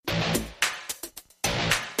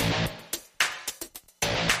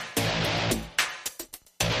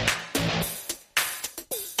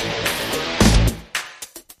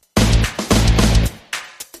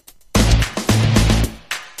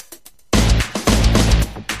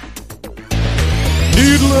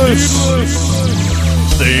Things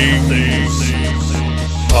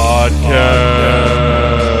Podcast.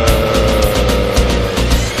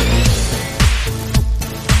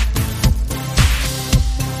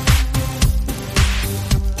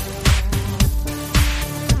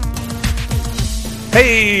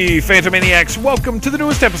 Hey, Phantomaniacs, welcome to the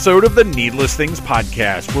newest episode of the Needless Things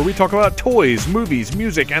Podcast, where we talk about toys, movies,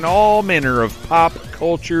 music, and all manner of pop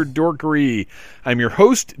culture dorkery. I'm your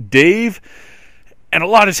host, Dave, and a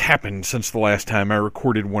lot has happened since the last time I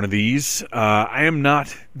recorded one of these. I am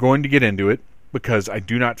not going to get into it, because I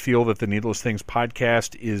do not feel that the Needless Things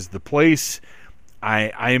Podcast is the place.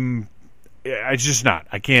 I'm just not.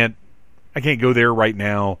 I can't go there right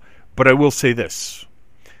now, but I will say this.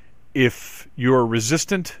 If you're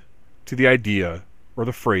resistant to the idea or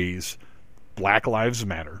the phrase Black Lives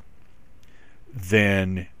Matter,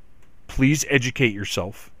 then please educate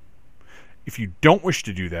yourself. If you don't wish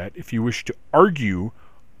to do that, if you wish to argue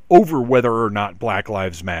over whether or not Black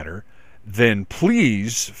Lives Matter, then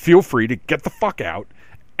please feel free to get the fuck out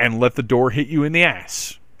and let the door hit you in the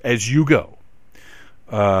ass as you go.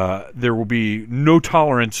 There will be no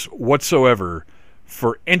tolerance whatsoever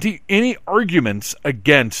for any arguments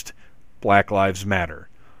against Black Lives Matter.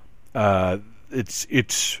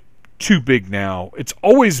 It's too big now. It's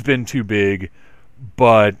always been too big,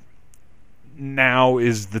 but now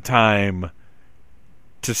is the time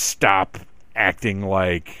to stop acting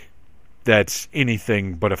like that's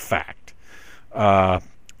anything but a fact.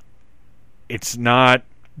 It's not.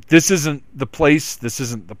 This isn't the place. This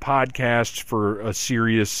isn't the podcast for a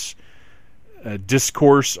serious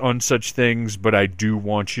discourse on such things, but I do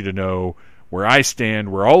want you to know where I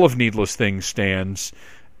stand, where all of Needless Things stands,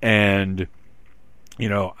 and, you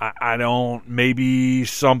know, I don't, maybe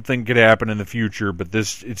something could happen in the future, but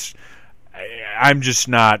I'm just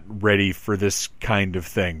not ready for this kind of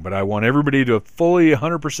thing, but I want everybody to fully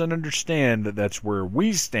 100% understand that that's where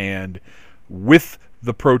we stand with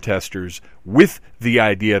the protesters, with the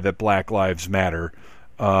idea that Black Lives Matter,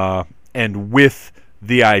 and with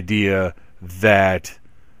the idea that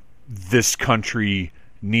this country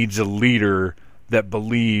needs a leader that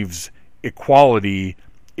believes equality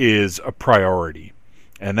is a priority.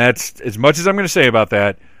 And that's as much as I'm going to say about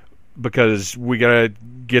that, because we got to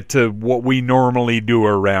get to what we normally do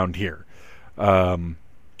around here,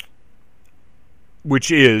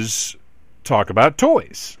 which is talk about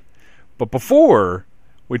toys. But before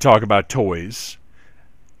we talk about toys,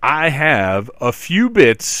 I have a few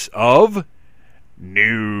bits of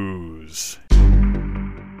news.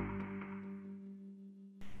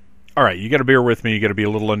 All right, you got to bear with me. You got to be a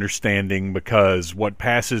little understanding, because what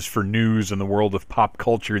passes for news in the world of pop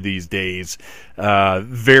culture these days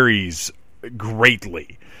varies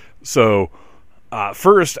greatly. So,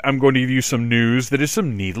 first, I'm going to give you some news that is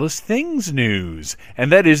some Needless Things news, and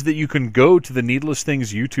that is that you can go to the Needless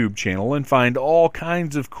Things YouTube channel and find all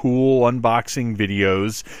kinds of cool unboxing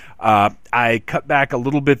videos. I cut back a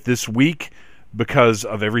little bit this week because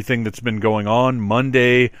of everything that's been going on.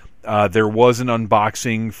 Monday, there was an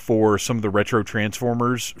unboxing for some of the retro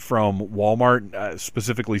Transformers from Walmart,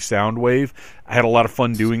 specifically Soundwave. I had a lot of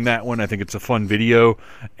fun doing that one. I think it's a fun video.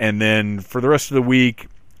 And then for the rest of the week,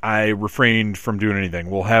 I refrained from doing anything.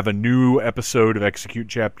 We'll have a new episode of Execute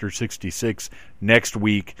Chapter 66 next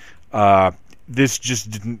week. This just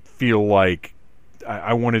didn't feel like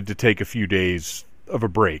I wanted to take a few days of a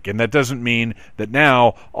break, and that doesn't mean that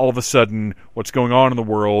now all of a sudden what's going on in the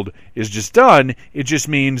world is just done. It just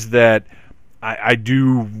means that I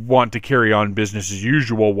do want to carry on business as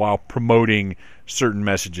usual while promoting certain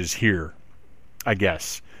messages here. I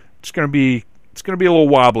guess it's going to be a little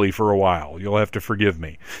wobbly for a while. You'll have to forgive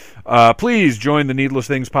me. Please join the Needless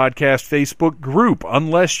Things Podcast Facebook group,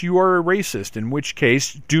 unless you are a racist, in which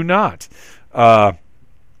case do not. I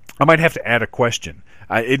might have to add a question.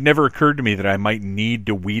 It never occurred to me that I might need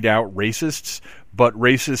to weed out racists, but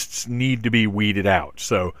racists need to be weeded out.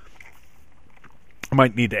 So I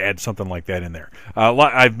might need to add something like that in there.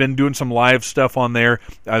 I've been doing some live stuff on there.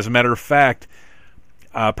 As a matter of fact,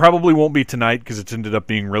 probably won't be tonight because it's ended up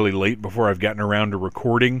being really late before I've gotten around to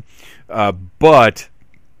recording. But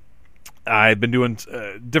I've been doing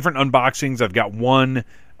different unboxings. I've got one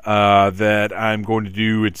that I'm going to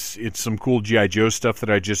do. It's some cool G.I. Joe stuff that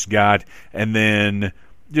I just got, and then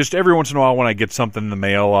just every once in a while when I get something in the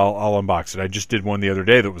mail, I'll unbox it. I just did one the other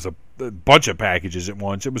day that was a bunch of packages at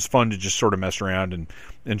once. It was fun to just sort of mess around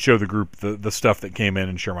and show the group the stuff that came in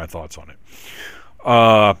and share my thoughts on it.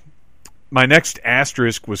 My next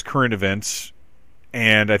asterisk was current events,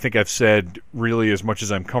 and I think I've said really as much as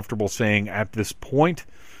I'm comfortable saying at this point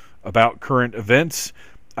about current events.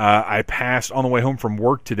 I passed on the way home from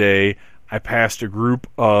work today. I passed a group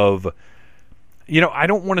of, I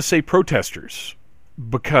don't want to say protesters,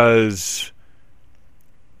 because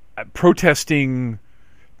protesting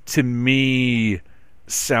to me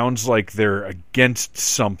sounds like they're against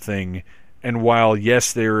something. And while,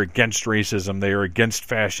 yes, they are against racism, they are against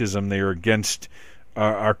fascism, they are against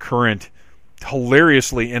our current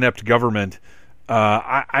hilariously inept government,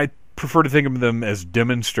 I prefer to think of them as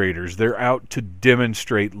demonstrators. They're out to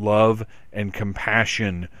demonstrate love and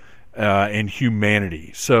compassion and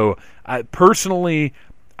humanity. So personally,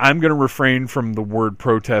 I'm going to refrain from the word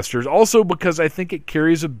protesters, also because I think it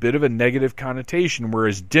carries a bit of a negative connotation,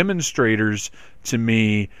 whereas demonstrators, to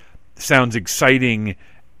me, sounds exciting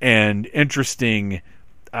and interesting.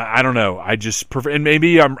 I don't know. I just prefer, and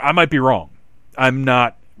maybe I might be wrong. I'm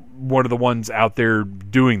not one of the ones out there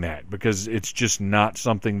doing that, because it's just not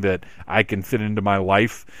something that I can fit into my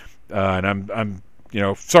life. And I'm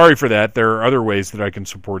sorry for that. There are other ways that I can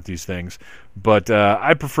support these things, but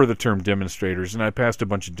I prefer the term demonstrators. And I passed a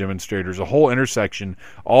bunch of demonstrators, a whole intersection,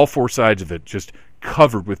 all four sides of it, just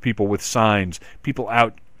covered with people with signs, people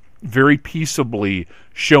out very peaceably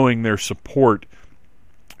showing their support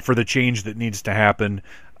for the change that needs to happen.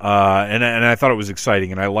 And I thought it was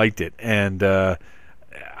exciting, and I liked it. And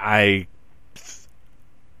I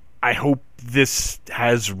hope this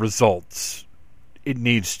has results. It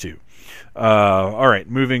needs to. All right,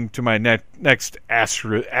 moving to my next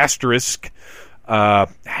asterisk.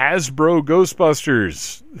 Hasbro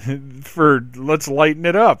Ghostbusters. Let's lighten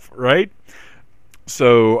it up, right?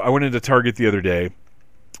 So I went into Target the other day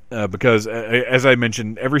because, as I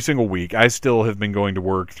mentioned, every single week, I still have been going to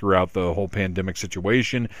work throughout the whole pandemic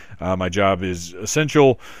situation. My job is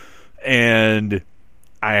essential, and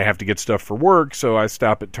I have to get stuff for work, so I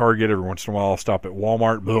stop at Target. Every once in a while, I'll stop at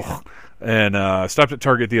Walmart. Ugh. And stopped at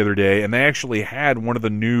Target the other day, and they actually had one of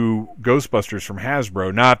the new Ghostbusters from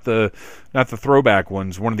Hasbro, not the throwback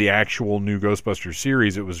ones, one of the actual new Ghostbusters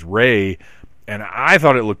series. It was Ray, and I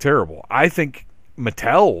thought it looked terrible. I think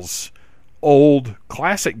Mattel's old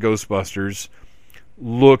classic Ghostbusters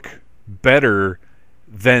look better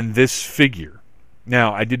than this figure.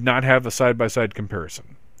 Now, I did not have a side-by-side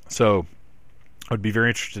comparison, so I would be very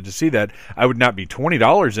interested to see that. I would not be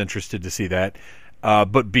 $20 interested to see that.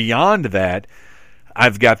 But beyond that,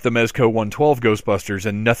 I've got the Mezco 112 Ghostbusters,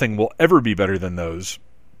 and nothing will ever be better than those.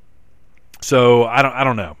 So I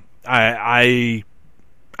don't know. I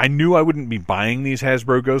knew I wouldn't be buying these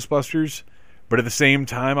Hasbro Ghostbusters, but at the same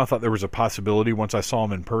time, I thought there was a possibility once I saw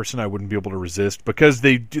them in person, I wouldn't be able to resist, because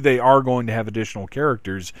they are going to have additional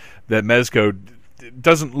characters that Mezco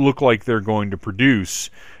doesn't look like they're going to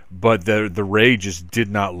produce. But the Ray just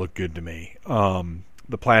did not look good to me.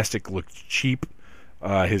 The plastic looked cheap.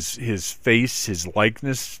 His face, his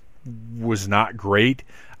likeness was not great.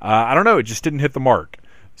 I don't know. It just didn't hit the mark.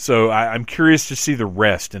 So I'm curious to see the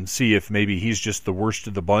rest and see if maybe he's just the worst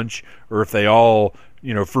of the bunch, or if they all,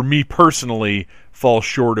 for me personally, fall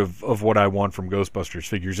short of what I want from Ghostbusters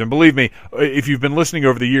figures. And believe me, if you've been listening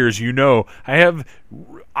over the years, I have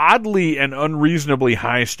oddly and unreasonably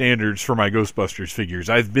high standards for my Ghostbusters figures.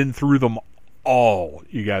 I've been through them all,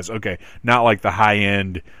 you guys. Okay, not like the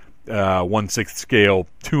high-end 1/6 scale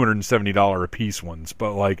 $270 a piece ones,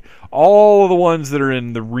 but like all of the ones that are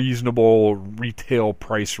in the reasonable retail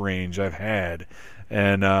price range I've had.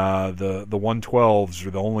 And the 112s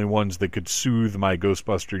are the only ones that could soothe my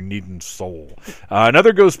Ghostbuster needing soul.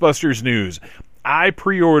 Another Ghostbusters news. I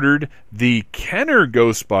pre-ordered the Kenner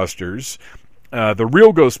Ghostbusters, the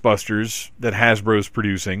real Ghostbusters that Hasbro's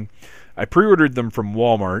producing. I pre-ordered them from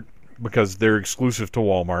Walmart because they're exclusive to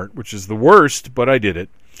Walmart, which is the worst, but I did it.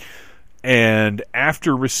 And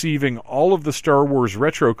after receiving all of the Star Wars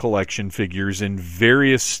Retro Collection figures in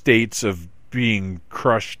various states of being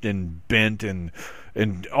crushed and bent and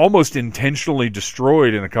almost intentionally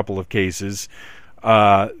destroyed in a couple of cases,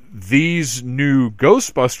 these new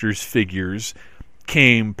Ghostbusters figures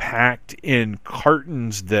came packed in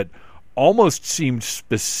cartons that almost seemed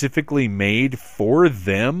specifically made for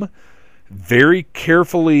them, very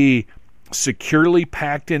carefully, securely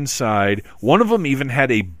packed inside. One of them even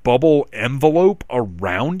had a bubble envelope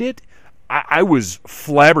around it. I was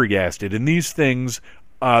flabbergasted. And these things,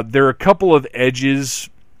 there are a couple of edges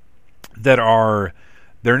that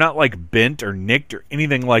they're not like bent or nicked or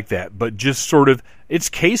anything like that, but just sort of, it's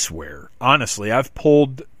caseware. Honestly, I've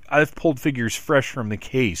pulled figures fresh from the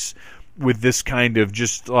case with this kind of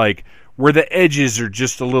just like where the edges are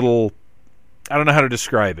just a little, I don't know how to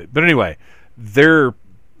describe it, but anyway, they're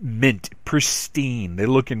mint, pristine. They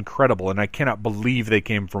look incredible, and I cannot believe they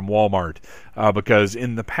came from Walmart, because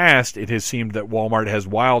in the past it has seemed that Walmart has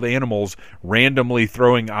wild animals randomly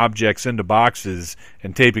throwing objects into boxes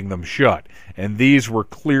and taping them shut, and these were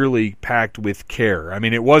clearly packed with care. I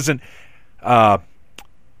mean, it wasn't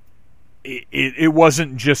it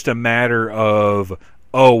wasn't just a matter of,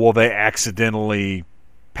 oh, well, they accidentally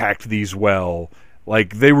packed these well.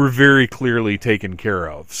 Like, they were very clearly taken care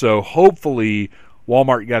of. So hopefully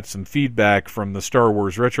Walmart got some feedback from the Star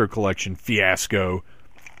Wars Retro Collection fiasco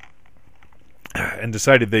and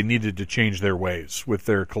decided they needed to change their ways with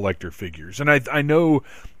their collector figures. And I know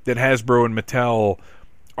that Hasbro and Mattel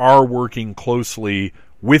are working closely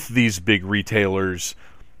with these big retailers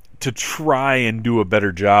to try and do a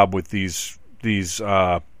better job with these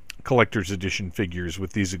collector's edition figures,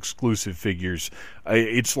 with these exclusive figures.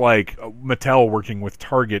 It's like Mattel working with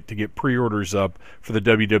Target to get pre-orders up for the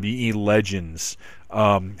WWE Legends.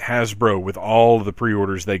 Hasbro with all of the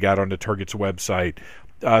pre-orders they got onto Target's website.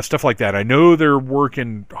 Stuff like that. I know they're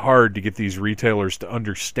working hard to get these retailers to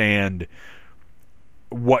understand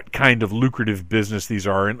what kind of lucrative business these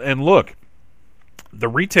are. And look, the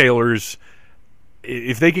retailers,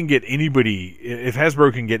 if they can get anybody, if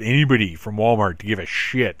Hasbro can get anybody from Walmart to give a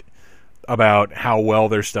shit about how well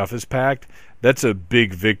their stuff is packed, that's a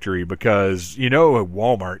big victory, because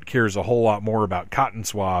Walmart cares a whole lot more about cotton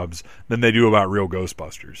swabs than they do about real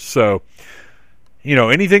Ghostbusters. So,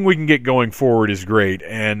 anything we can get going forward is great.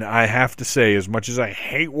 And I have to say, as much as I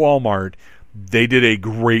hate Walmart, they did a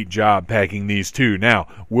great job packing these too. Now,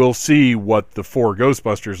 we'll see what the 4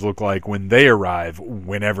 Ghostbusters look like when they arrive,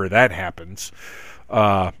 whenever that happens.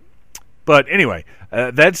 But anyway,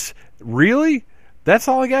 that's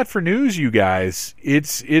all I got for news, you guys.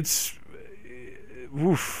 It's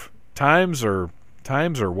oof, times are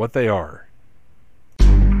what they are.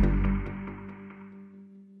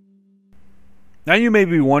 Now you may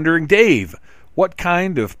be wondering, Dave, what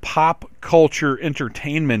kind of pop culture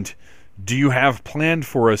entertainment do you have planned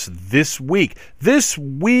for us this week? This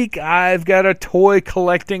week I've got a toy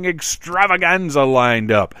collecting extravaganza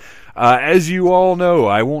lined up. As you all know,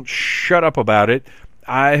 I won't shut up about it.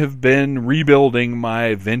 I have been rebuilding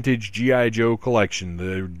my vintage G.I. Joe collection,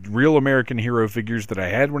 the real American hero figures that I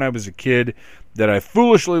had when I was a kid, that I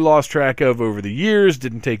foolishly lost track of over the years,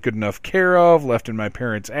 didn't take good enough care of, left in my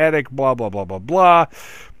parents' attic, blah, blah, blah, blah, blah.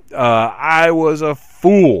 I was a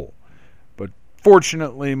fool. But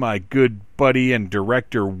fortunately, my good buddy and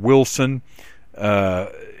director Wilson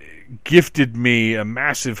gifted me a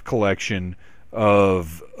massive collection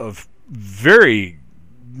of very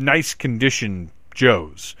nice condition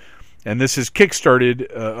Joes. And this has kickstarted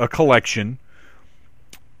a collection,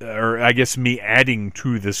 or I guess me adding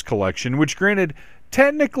to this collection, which granted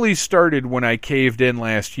technically started when I caved in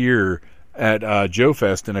last year at Joe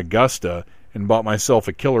Fest in Augusta and bought myself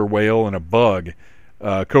a killer whale and a bug,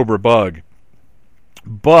 Cobra Bug.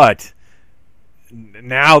 But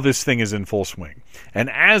now this thing is in full swing. And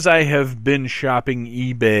as I have been shopping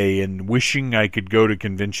eBay and wishing I could go to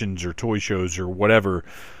conventions or toy shows or whatever,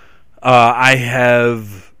 I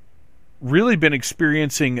have really been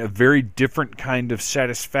experiencing a very different kind of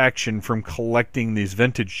satisfaction from collecting these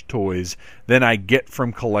vintage toys than I get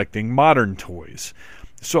from collecting modern toys.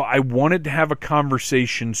 So I wanted to have a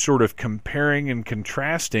conversation sort of comparing and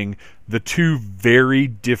contrasting the two very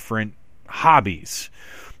different hobbies.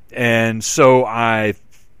 And so I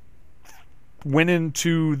went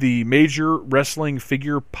into the Major Wrestling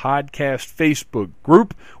Figure Podcast Facebook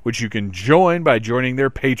group, which you can join by joining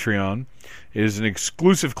their Patreon. It is an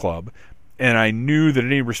exclusive club, and I knew that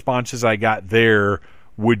any responses I got there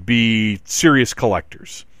would be serious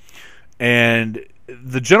collectors. And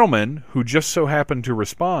the gentleman who just so happened to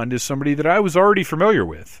respond is somebody that I was already familiar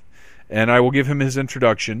with, and I will give him his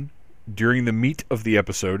introduction during the meat of the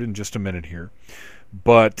episode in just a minute here.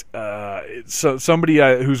 But so somebody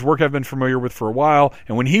whose work I've been familiar with for a while,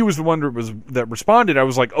 and when he was the one that responded, I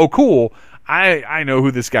was like, "Oh, cool! I know who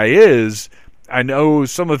this guy is. I know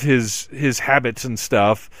some of his habits and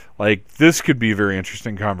stuff. Like, this could be a very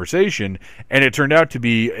interesting conversation." And it turned out to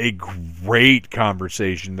be a great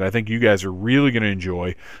conversation that I think you guys are really going to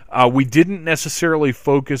enjoy. We didn't necessarily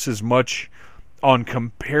focus as much on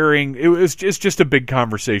comparing. It's just a big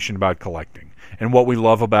conversation about collecting and what we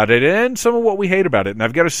love about it and some of what we hate about it. And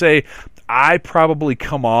I've got to say, I probably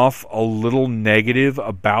come off a little negative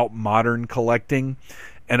about modern collecting.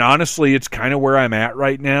 And honestly, it's kind of where I'm at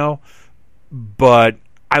right now. But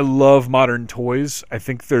I love modern toys. I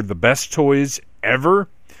think they're the best toys ever.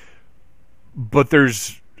 But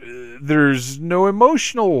there's no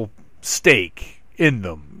emotional stake in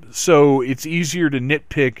them. So it's easier to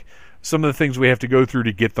nitpick some of the things we have to go through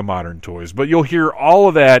to get the modern toys. But you'll hear all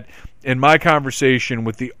of that in my conversation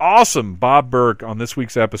with the awesome Bob Burke on this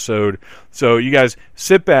week's episode. So you guys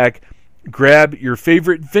sit back, grab your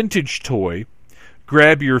favorite vintage toy,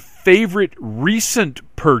 grab your favorite recent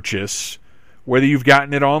purchase, whether you've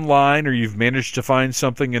gotten it online or you've managed to find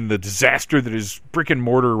something in the disaster that is brick and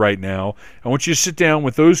mortar right now. I want you to sit down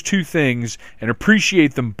with those two things and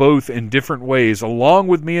appreciate them both in different ways, along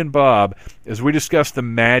with me and Bob, as we discuss the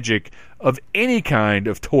magic of any kind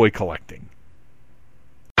of toy collecting.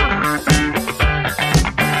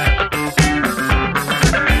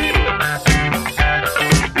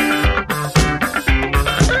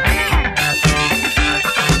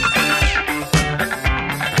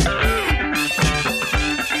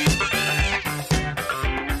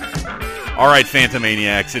 All right,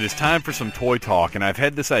 Phantomaniacs, it is time for some toy talk, and I've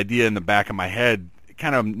had this idea in the back of my head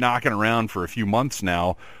kind of knocking around for a few months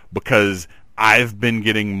now because I've been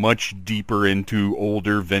getting much deeper into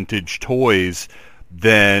older vintage toys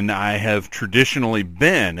than I have traditionally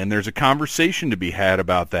been, and there's a conversation to be had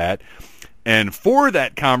about that. And for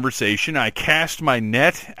that conversation, I cast my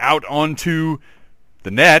net out onto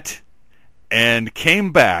the net and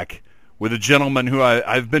came back with a gentleman who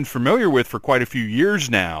I've been familiar with for quite a few years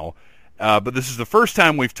now. But this is the first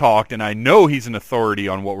time we've talked, and I know he's an authority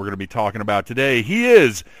on what we're going to be talking about today. He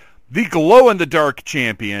is the glow-in-the-dark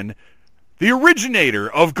champion, the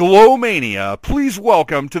originator of Glowmania. Please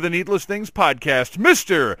welcome to the Needless Things podcast,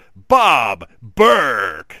 Mr. Bob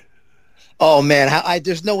Burke. Oh, man,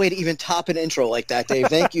 there's no way to even top an intro like that, Dave.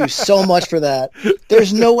 Thank you so much for that.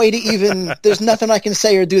 There's no way to even – there's nothing I can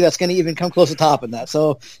say or do that's going to even come close to topping that.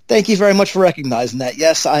 So thank you very much for recognizing that.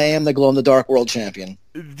 Yes, I am the glow-in-the-dark world champion.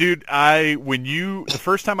 Dude, the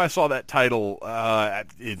first time I saw that title,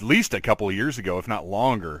 at least a couple of years ago, if not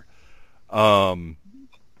longer, because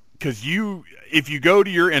if you go to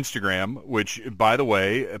your Instagram, which, by the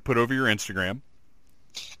way, put over your Instagram.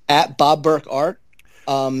 At Bob Burke Art.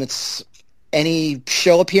 It's any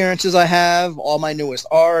show appearances I have, all my newest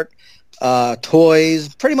art,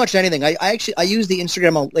 toys, pretty much anything. I use the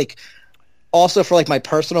Instagram also for my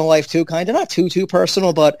personal life too, kind of not too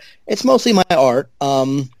personal, but it's mostly my art.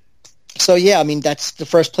 So yeah, I mean that's the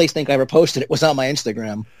first place I think I ever posted it was on my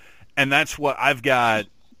Instagram. And that's what I've got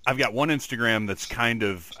one Instagram that's kind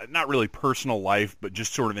of not really personal life, but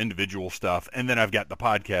just sort of individual stuff. And then I've got the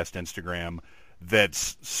podcast Instagram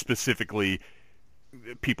that's specifically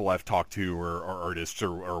people I've talked to or artists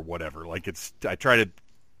or whatever. I try to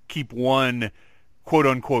keep one quote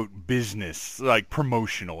unquote business,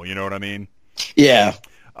 promotional, you know what I mean? Yeah.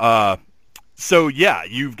 So yeah,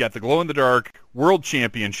 you've got the Glow in the Dark World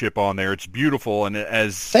Championship on there. It's beautiful, and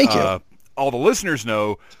as thank you. All the listeners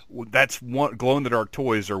know, that's one. Glow in the Dark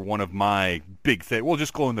toys are one of my big things. Well,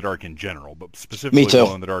 just Glow in the Dark in general, but specifically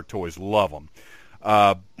Glow in the Dark toys. Love them.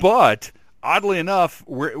 But oddly enough,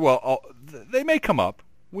 they may come up.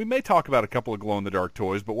 We may talk about a couple of Glow in the Dark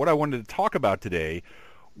toys, but what I wanted to talk about today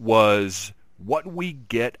was what we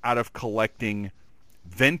get out of collecting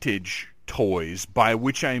vintage toys, by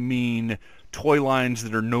which I mean toy lines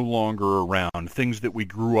that are no longer around, things that we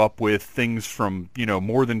grew up with, things from,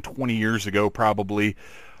 more than 20 years ago probably,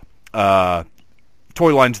 toy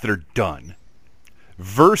lines that are done,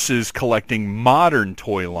 versus collecting modern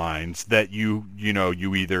toy lines that you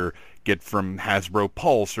either get from Hasbro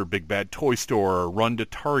Pulse or Big Bad Toy Store or run to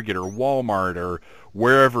Target or Walmart or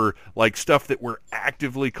wherever, stuff that we're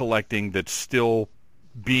actively collecting that's still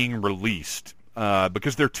being released.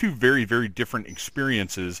 Because they're two very, very different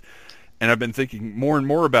experiences. And I've been thinking more and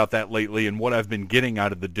more about that lately and what I've been getting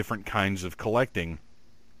out of the different kinds of collecting.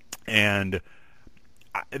 And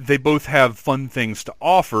they both have fun things to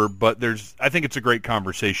offer, but I think it's a great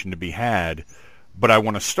conversation to be had. But I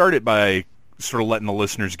want to start it by sort of letting the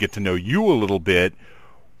listeners get to know you a little bit.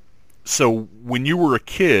 So when you were a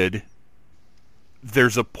kid,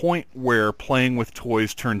 there's a point where playing with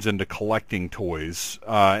toys turns into collecting toys,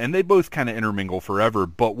 and they both kind of intermingle forever.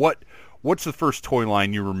 But what's the first toy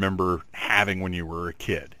line you remember having when you were a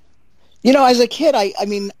kid? As a kid,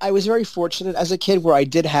 I was very fortunate as a kid where I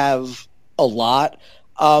did have a lot.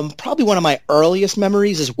 Probably one of my earliest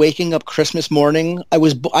memories is waking up Christmas morning.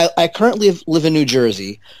 I currently live in New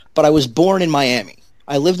Jersey, but I was born in Miami.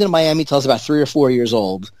 I lived in Miami till I was about 3 or 4 years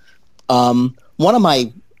old. One of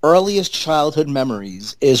my earliest childhood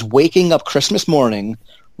memories is waking up Christmas morning,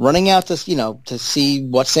 running out to see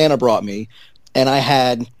what Santa brought me, and I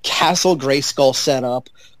had Castle Grayskull set up,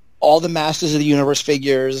 all the Masters of the Universe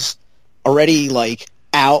figures already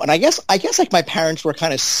out. And I guess my parents were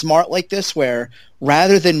kind of smart like this, where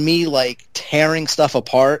rather than me tearing stuff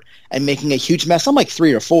apart and making a huge mess, I'm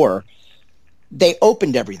 3 or 4, they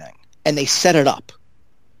opened everything. and they set it up.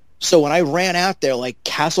 So when I ran out there, like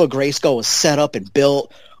Castle Grayskull was set up and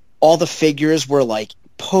built. All the figures were like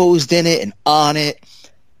posed in it and on it.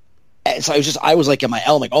 And so I was like in my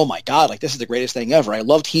element, like, oh my God, like this is the greatest thing ever. I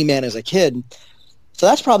loved He-Man as a kid. So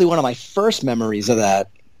that's probably one of my first memories of that.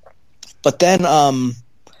 But then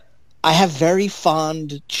I have very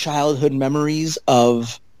fond childhood memories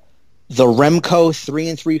of the Remco 3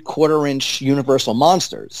 3/4 inch Universal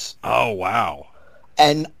Monsters. Oh, wow.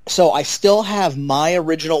 And so I still have my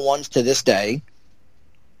original ones to this day.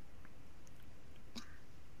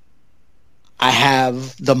 I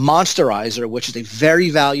have the Monsterizer, which is a very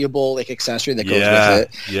valuable accessory that goes with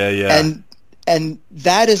it. Yeah. And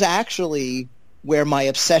that is actually where my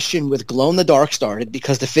obsession with glow-in-the-dark started,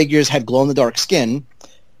 because the figures had glow-in-the-dark skin.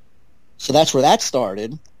 So that's where that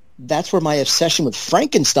started. That's where my obsession with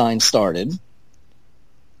Frankenstein started,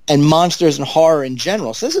 and monsters and horror in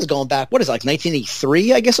general. So this is going back, what is it, like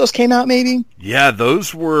 1983, I guess those came out maybe? Yeah,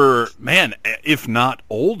 those were, man, if not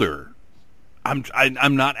older.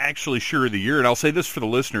 I'm not actually sure of the year, and I'll say this for the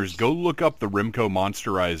listeners. Go look up the Remco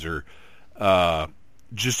Monsterizer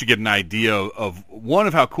just to get an idea of, one,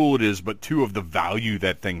 of how cool it is, but two, of the value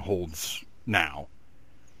that thing holds now.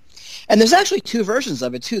 And there's actually two versions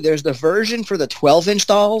of it, too. There's the version for the 12-inch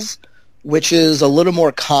dolls, which is a little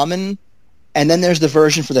more common, and then there's the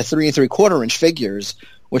version for the 3 3/4 inch figures,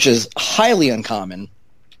 which is highly uncommon.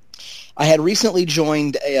 I had recently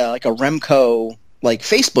joined a Remco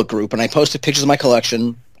Facebook group, and I posted pictures of my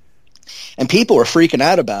collection, and people were freaking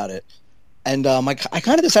out about it. And I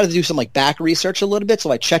kind of decided to do some back research a little bit,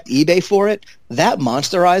 so I checked eBay for it. That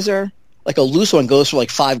Monsterizer, a loose one, goes for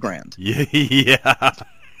 $5,000. Yeah.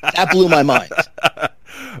 That blew my mind.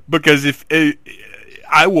 Because if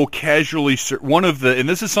I will casually one of the, and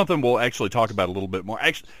this is something we'll actually talk about a little bit more.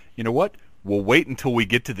 Actually, you know what? We'll wait until we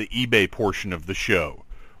get to the eBay portion of the show.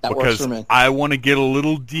 That works for me. I want to get a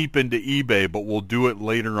little deep into eBay, but we'll do it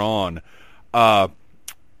later on. But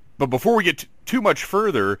before we get too much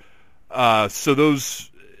further, so those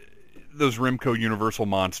Remco Universal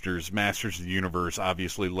Monsters, Masters of the Universe,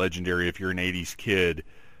 obviously legendary if you're an 80s kid.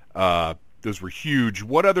 Those were huge.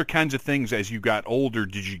 What other kinds of things, as you got older,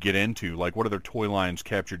 did you get into? What other toy lines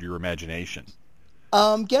captured your imagination?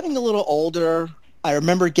 Getting a little older, I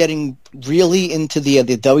remember getting really into the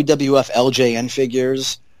WWF LJN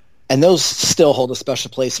figures, and those still hold a special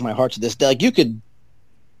place in my heart to this day. You could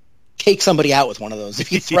take somebody out with one of those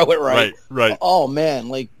if you throw it right. Right. Oh,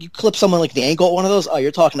 man. You clip someone the ankle at one of those, oh,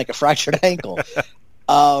 you're talking a fractured ankle.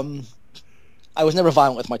 I was never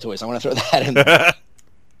violent with my toys. I want to throw that in there.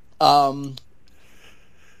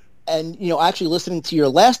 And actually listening to your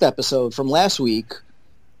last episode from last week,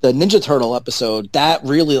 the Ninja Turtle episode, that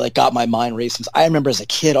really got my mind racing. I remember as a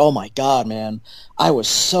kid, oh my God, man, I was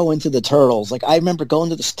so into the Turtles. I remember going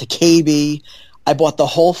to KB. I bought the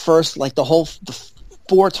whole first, the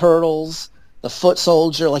 4 Turtles, the Foot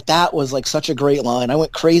Soldier. That was such a great line. I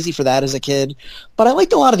went crazy for that as a kid. But I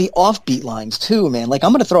liked a lot of the offbeat lines too, man. I'm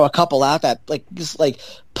going to throw a couple out that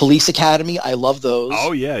Police Academy. I love those.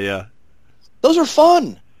 Oh yeah. Those are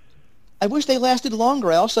fun. I wish they lasted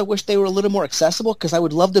longer. I also wish they were a little more accessible, because I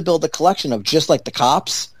would love to build a collection of just the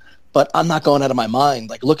Cops, but I'm not going out of my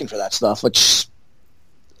mind looking for that stuff. Which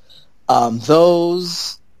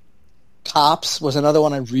those Cops was another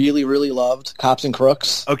one I really, really loved. Cops and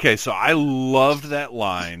Crooks. Okay, so I loved that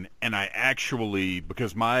line, and I actually,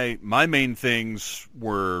 because my main things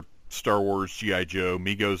were Star Wars, G.I. Joe,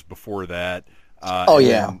 Migos before that.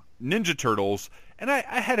 Ninja Turtles, and I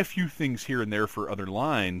had a few things here and there for other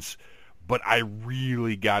lines, but I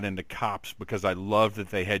really got into Cops because I loved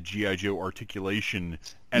that they had G.I. Joe articulation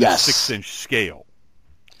at a 6-inch scale.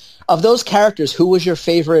 Of those characters, who was your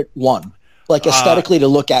favorite one? Aesthetically to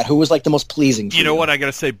look at, who was the most pleasing to you? You know what? I got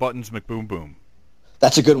to say Buttons McBoom Boom.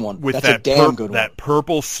 That's a good one. That's a damn good one. That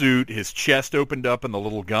purple suit, his chest opened up and the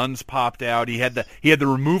little guns popped out. He had the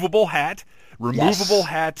removable hat. Removable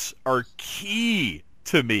hats are key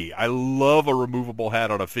to me. I love a removable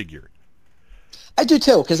hat on a figure. I do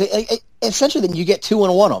too, because essentially then you get 2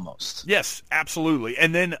 in 1 almost. Yes, absolutely.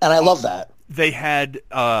 And I love that. They had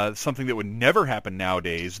something that would never happen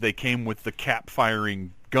nowadays. They came with the cap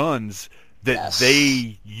firing guns that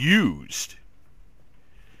they used.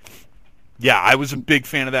 Yeah, I was a big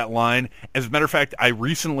fan of that line. As a matter of fact, I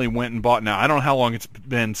recently went and bought, now I don't know how long it's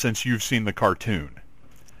been since you've seen the cartoon.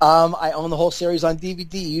 I own the whole series on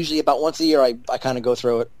DVD. Usually about once a year I kind of go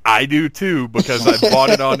through it. I do too, because I bought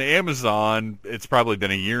it on Amazon. It's probably been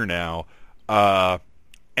a year now. And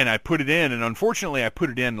I put it in, and unfortunately I put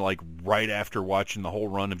it in right after watching the whole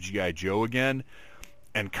run of G.I. Joe again.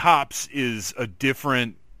 And Cops is a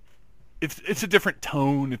different it's a different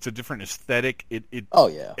tone. It's a different aesthetic. Oh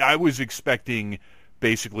yeah. I was expecting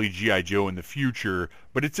basically G.I. Joe in the future,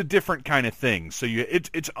 but it's a different kind of thing. So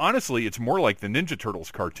it's honestly, it's more like the Ninja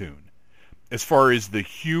Turtles cartoon as far as the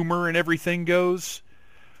humor and everything goes.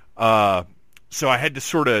 So I had to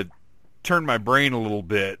sort of turn my brain a little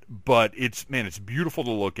bit, but it's beautiful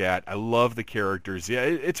to look at. I love the characters. Yeah,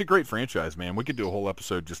 it's a great franchise, man. We could do a whole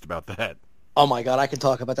episode just about that. Oh my God, I can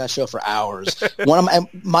talk about that show for hours. One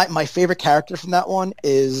of my favorite character from that one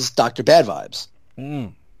is Dr. Bad Vibes.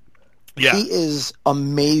 Yeah. He is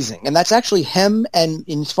amazing. And that's actually him, and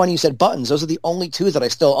it's funny you said Buttons. Those are the only two that I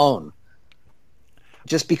still own.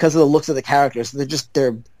 Just because of the looks of the characters.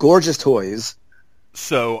 They're gorgeous toys.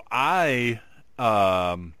 So I'm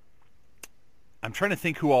trying to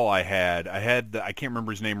think who all I had. I can't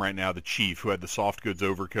remember his name right now, the chief who had the soft goods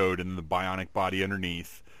overcoat and the bionic body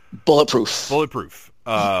underneath. Bulletproof. So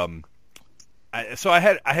I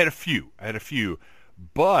had a few,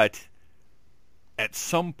 but at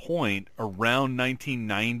some point around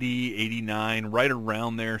 1990, 89, right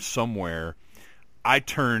around there somewhere, I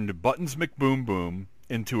turned Buttons McBoom Boom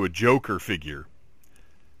into a Joker figure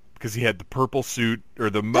because he had the purple suit, or I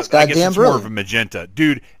guess it's more of a magenta.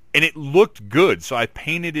 Dude, and it looked good, so I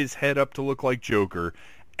painted his head up to look like Joker,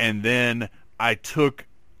 and then I took,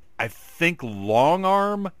 I think, Long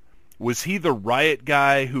Arm. Was he the riot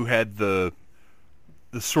guy who had the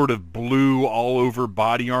sort of blue all over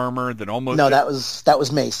body armor that almost? No, that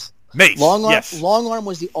was Mace. Mace. Long Arm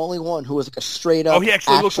was the only one who was like a straight up he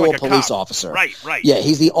actually looked like a police cop. officer. Right. Yeah,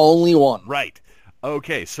 he's the only one. Right.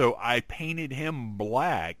 Okay, so I painted him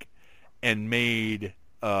black and made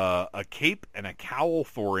a cape and a cowl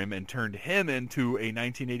for him and turned him into a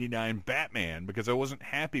 1989 Batman because I wasn't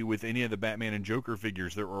happy with any of the Batman and Joker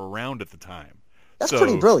figures that were around at the time. That's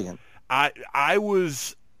pretty brilliant. I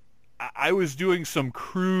was doing some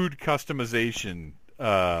crude customization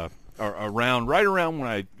right around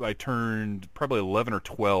when I turned probably 11 or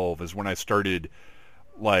 12 is when I started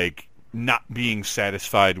like not being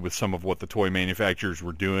satisfied with some of what the toy manufacturers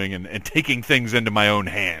were doing and taking things into my own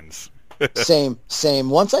hands. Same.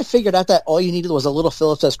 Once I figured out that all you needed was a little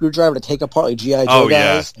Phillips head screwdriver to take apart like G.I. Joe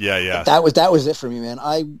guys. Yeah. That was it for me,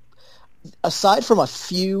 man. Aside from a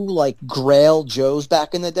few like Grail Joes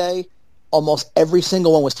back in the day, almost every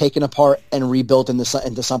single one was taken apart and rebuilt into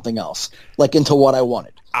something else, like into what I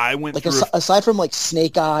wanted. I went like through aside from like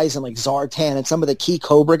Snake Eyes and like Zartan and some of the key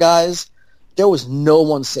Cobra guys, there was no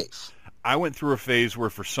one safe. I went through a phase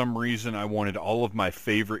where for some reason I wanted all of my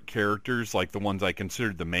favorite characters, like the ones I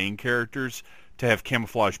considered the main characters, to have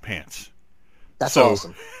camouflage pants. That's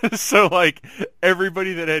awesome. So like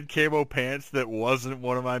everybody that had camo pants that wasn't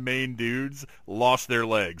one of my main dudes lost their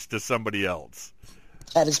legs to somebody else.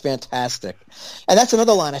 That is fantastic. And that's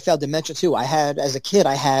another line I failed to mention too. As a kid,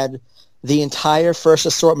 I had the entire first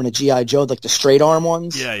assortment of G.I. Joe, like the straight arm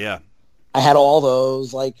ones. Yeah. I had all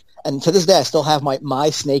those, and to this day I still have my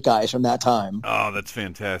Snake Eyes from that time. Oh, that's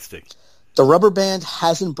fantastic. The rubber band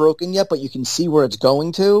hasn't broken yet, but you can see where it's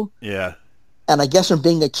going to. Yeah. And I guess from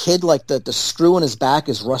being a kid, like the screw in his back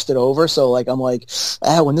is rusted over, so like I'm like,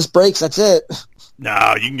 when this breaks, that's it.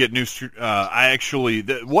 No, you can get new.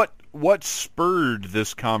 What spurred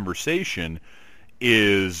this conversation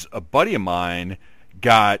is a buddy of mine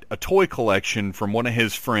got a toy collection from one of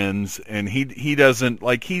his friends, and he doesn't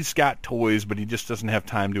like, he's got toys, but he just doesn't have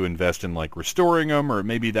time to invest in like restoring them or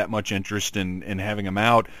maybe that much interest in having them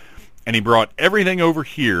out. And he brought everything over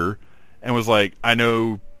here and was like, I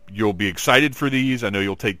know you'll be excited for these. I know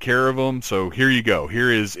you'll take care of them. So here you go.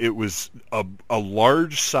 It was a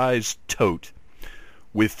large size tote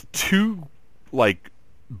with two like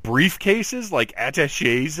briefcases, like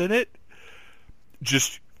attachés in it,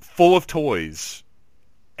 just full of toys.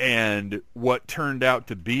 And what turned out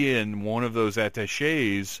to be in one of those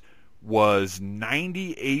attachés was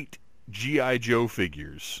 98 G.I. Joe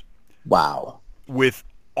figures. Wow. With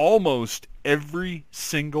almost every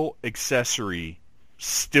single accessory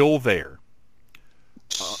still there.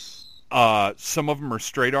 Some of them are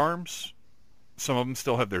straight arms. Some of them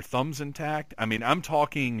still have their thumbs intact. I mean, I'm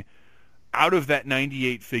talking, out of that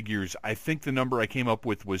 98 figures, I think the number I came up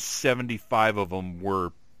with was 75 of them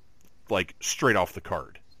were like straight off the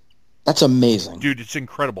card. That's amazing. Dude, it's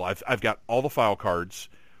incredible. I've got all the file cards.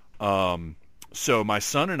 So my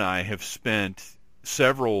son and I have spent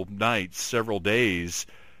several nights, several days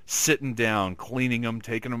sitting down, cleaning them,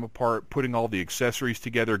 taking them apart, putting all the accessories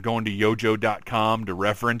together, going to yojo.com to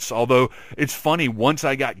reference. Although it's funny, once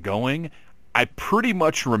I got going, I pretty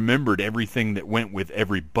much remembered everything that went with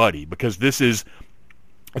everybody, because it's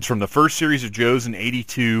from the first series of Joes in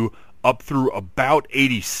 82 up through about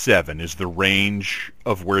 87 is the range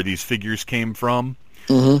of where these figures came from.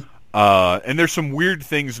 Mm-hmm. And there's some weird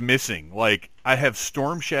things missing. Like, I have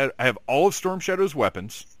all of Storm Shadow's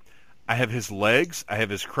weapons. I have his legs. I have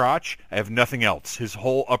his crotch. I have nothing else. His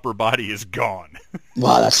whole upper body is gone.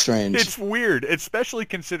 Wow, that's strange. It's weird, especially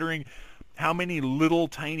considering how many little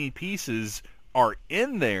tiny pieces are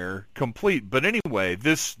in there complete. But anyway,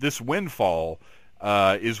 this windfall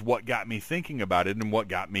is what got me thinking about it and what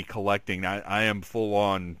got me collecting. I am full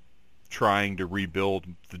on trying to rebuild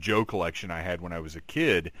the Joe collection I had when I was a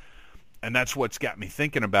kid, and that's what's got me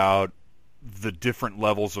thinking about the different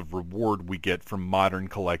levels of reward we get from modern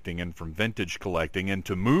collecting and from vintage collecting. And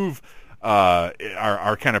to move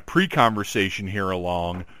our kind of pre-conversation here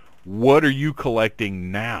along, what are you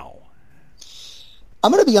collecting now?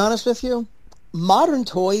 I'm going to be honest with you. Modern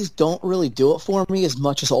toys don't really do it for me as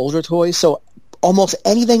much as older toys. So almost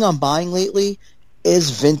anything I'm buying lately is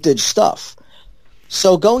vintage stuff.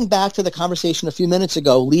 So going back to the conversation a few minutes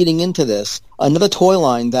ago, leading into this, another toy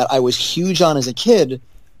line that I was huge on as a kid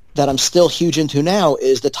that I'm still huge into now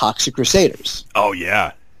is the Toxic Crusaders. Oh,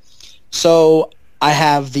 yeah. So I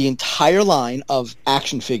have the entire line of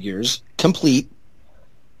action figures complete,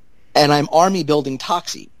 and I'm army building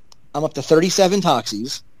Toxie. I'm up to 37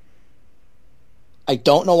 Toxies. I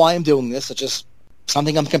don't know why I'm doing this. It's just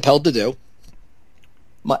something I'm compelled to do.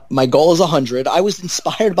 My goal is 100. I was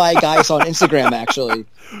inspired by a guy I saw on Instagram, actually.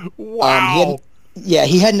 Wow.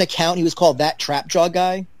 He had an account. He was called That Trap Jaw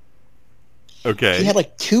Guy. Okay. He had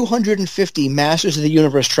like 250 Masters of the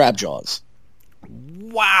Universe Trap Jaws.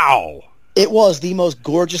 Wow. It was the most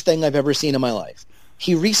gorgeous thing I've ever seen in my life.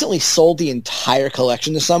 He recently sold the entire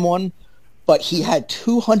collection to someone, but he had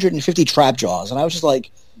 250 Trap Jaws, and I was just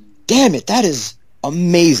like, damn it, that is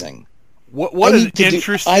amazing. What an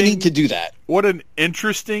interesting... I need to do that. What an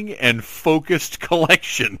interesting and focused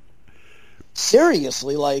collection.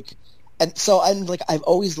 Seriously, I've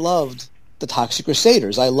always loved the Toxic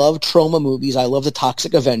Crusaders. I love Trauma movies. I love the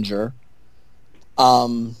Toxic Avenger.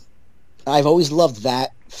 I've always loved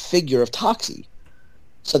that figure of Toxie.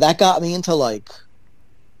 So that got me into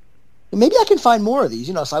maybe I can find more of these.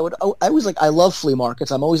 So I love flea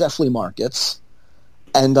markets. I'm always at flea markets.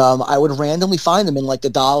 And I would randomly find them in the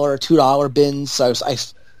 $1 or $2 bins. So I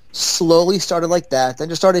slowly started like that. Then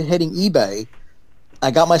just started hitting eBay.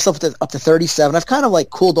 I got myself up to 37. I've kind of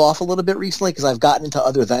cooled off a little bit recently because I've gotten into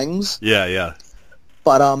other things. Yeah.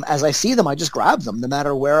 But as I see them, I just grab them no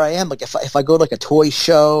matter where I am. Like if I go to a toy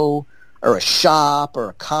show or a shop or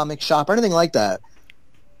a comic shop or anything like that,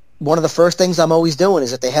 one of the first things I'm always doing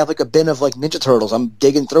is if they have a bin of Ninja Turtles, I'm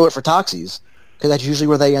digging through it for Toxies because that's usually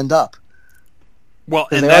where they end up. Well,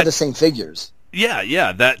 and they are the same figures.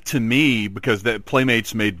 Yeah. That to me, because that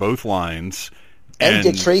Playmates made both lines. And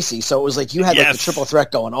Dick Tracy, so it was you had the triple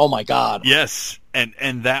threat going. Oh my God! Yes, and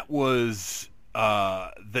that was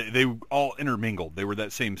they all intermingled. They were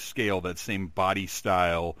that same scale, that same body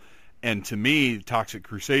style, and to me, Toxic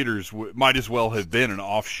Crusaders might as well have been an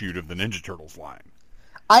offshoot of the Ninja Turtles line.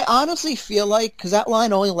 I honestly feel because that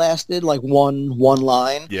line only lasted one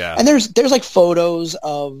line. Yeah, and there's photos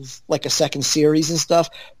of a second series and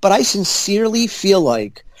stuff, but I sincerely feel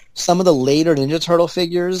some of the later Ninja Turtle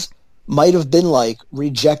figures might have been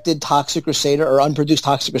rejected Toxic Crusader or unproduced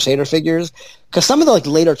Toxic Crusader figures, because some of the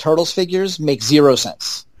later Turtles figures make zero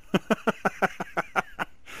sense.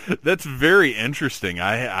 That's very interesting.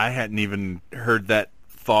 I hadn't even heard that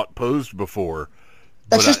thought posed before.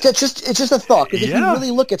 It's just a thought, because if you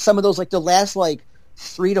really look at some of those the last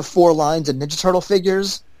 3 to 4 lines of Ninja Turtle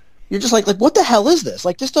figures, you're just like what the hell is this?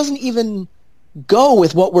 This doesn't even go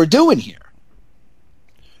with what we're doing here.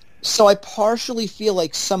 So I partially feel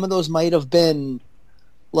some of those might have been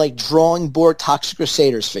drawing board Toxic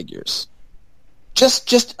Crusaders figures.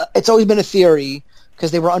 Just it's always been a theory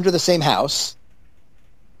because they were under the same house.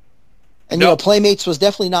 And Playmates was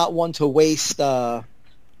definitely not one to waste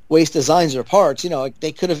designs or parts.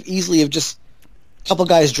 They could have easily have just a couple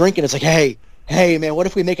guys drinking. It's hey man, what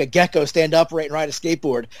if we make a gecko stand upright and ride a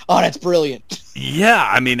skateboard? Oh, that's brilliant. Yeah,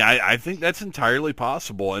 I think that's entirely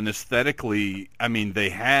possible. And aesthetically, they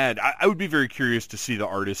had... I would be very curious to see the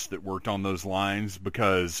artists that worked on those lines,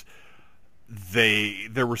 because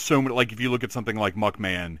there were so many... if you look at something like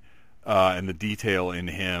Muckman and the detail in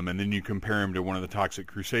him, and then you compare him to one of the Toxic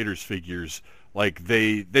Crusaders figures,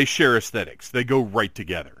 they share aesthetics. They go right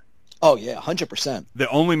together. Oh, yeah, 100%. The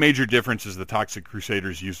only major difference is the Toxic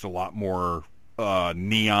Crusaders used a lot more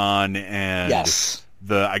neon and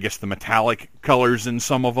the metallic colors in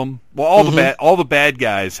some of them. Well, all the bad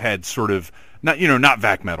guys had sort of not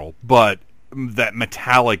vac metal, but that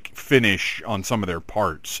metallic finish on some of their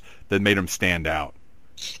parts that made them stand out.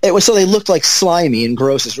 It was so they looked like slimy and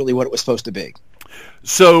gross is really what it was supposed to be.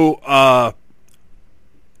 So,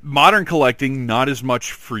 modern collecting, not as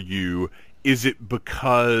much for you. Is it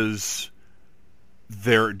because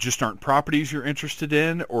there just aren't properties you're interested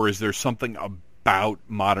in, or is there something about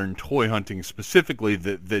modern toy hunting specifically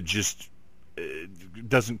that just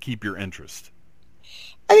doesn't keep your interest?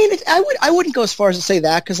 I mean, I wouldn't go as far as to say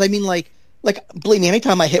that, because I mean, like believe me,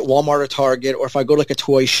 anytime I hit Walmart or Target, or if I go to like a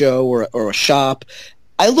toy show or a shop,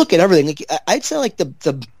 I look at everything. Like, I'd say like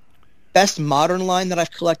the best modern line that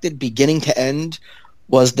I've collected, beginning to end,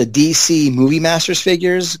 was the DC Movie Masters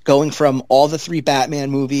figures, going from all the 3 Batman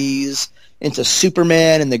movies into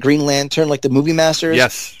Superman and the Green Lantern, like the Movie Masters.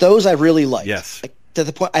 Yes. Those I really liked. Yes. Like, to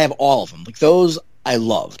the point I have all of them. Like, those I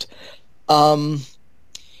loved. Part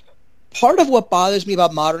of what bothers me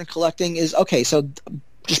about modern collecting is, okay, so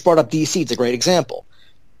just brought up DC. It's a great example.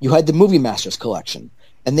 You had the Movie Masters collection,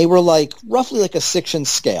 and they were like roughly like a 6-inch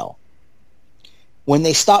scale. When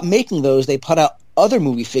they stopped making those, they put out other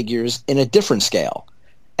movie figures in a different scale.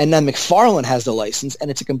 And now McFarlane has the license, and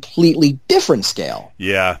it's a completely different scale.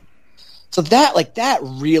 Yeah. So that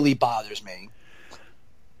really bothers me.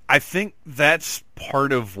 I think that's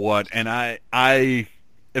part of what, and I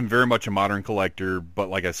am very much a modern collector, but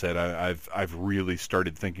like I said, I've really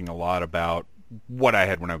started thinking a lot about what I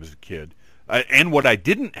had when I was a kid, and what I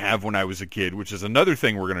didn't have when I was a kid, which is another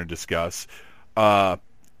thing we're going to discuss. But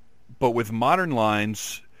with modern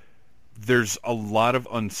lines, there's a lot of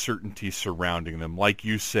uncertainty surrounding them. Like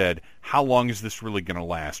you said, how long is this really going to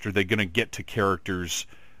last? Are they going to get to characters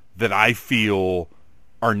that I feel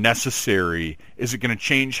are necessary? Is it going to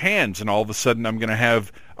change hands, and all of a sudden I'm going to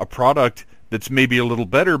have a product that's maybe a little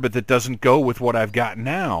better, but that doesn't go with what I've got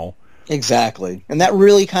now? Exactly. And that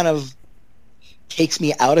really kind of takes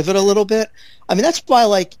me out of it a little bit. I mean, that's why,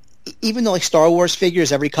 like, even though like Star Wars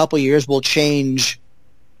figures every couple of years will change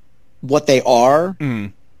what they are,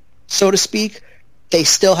 so to speak, they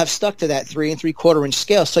still have stuck to that 3 3/4 inch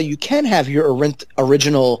scale. So you can have your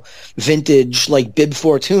original vintage, like Bib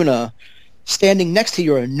Fortuna, standing next to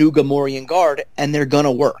your Anuga Morian Guard, and they're going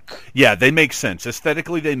to work. Yeah, they make sense.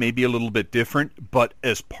 Aesthetically, they may be a little bit different, but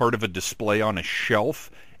as part of a display on a shelf,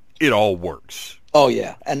 it all works. Oh,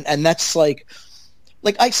 yeah. And that's like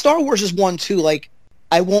Star Wars is one, too. Like,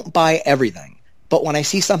 I won't buy everything, but when I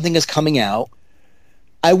see something is coming out,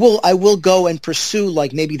 I will go and pursue,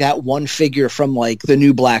 like, maybe that one figure from, like, the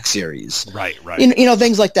new Black Series. Right. You know,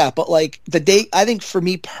 things like that. But, like, I think for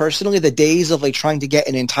me personally, the days of, like, trying to get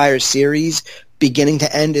an entire series beginning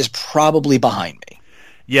to end is probably behind me.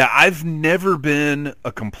 Yeah, I've never been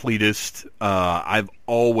a completist. I've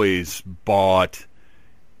always bought...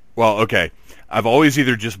 Well, okay. I've always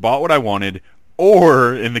either just bought what I wanted,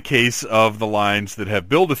 or in the case of the lines that have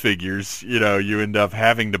Build-A-Figures, you know, you end up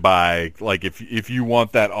having to buy, like, if you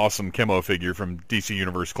want that awesome Chemo figure from DC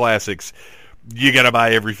Universe Classics, you got to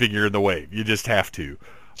buy every figure in the wave. You just have to.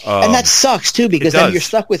 And that sucks, too, because then you're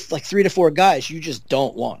stuck with, like, 3 to 4 guys you just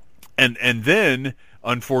don't want. And then,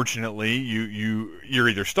 unfortunately, you're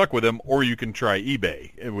either stuck with them, or you can try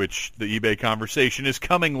eBay, which the eBay conversation is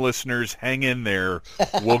coming, listeners. Hang in there.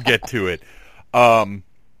 We'll get to it.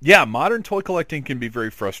 Yeah, modern toy collecting can be very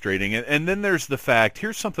frustrating. And then there's the fact,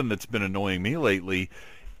 here's something that's been annoying me lately,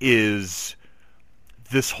 is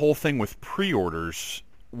this whole thing with pre-orders,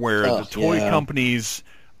 where the toy companies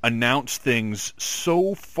announce things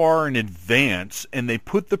so far in advance, and they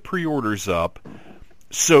put the pre-orders up,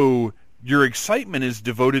 so your excitement is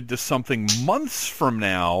devoted to something months from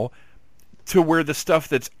now, to where the stuff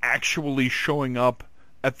that's actually showing up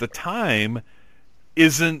at the time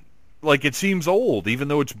isn't, like, it seems old, even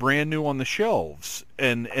though it's brand new on the shelves.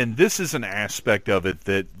 And this is an aspect of it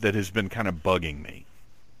that has been kind of bugging me.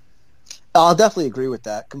 I'll definitely agree with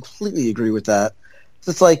that. Completely agree with that. So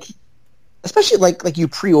it's like, especially like you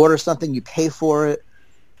pre-order something, you pay for it,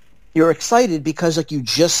 you're excited because, like, you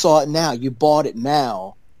just saw it now, you bought it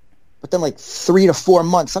now, but then, like, 3 to 4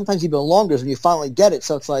 months, sometimes even longer, is when you finally get it.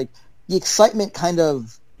 So it's like the excitement kind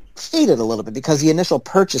of faded a little bit because the initial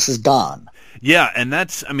purchase is gone. Yeah, and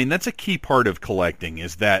that's a key part of collecting,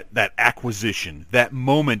 is that acquisition, that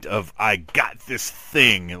moment of, I got this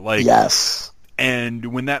thing. Like, yes.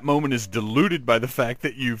 And when that moment is diluted by the fact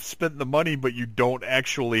that you've spent the money but you don't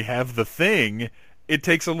actually have the thing, it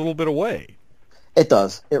takes a little bit away. It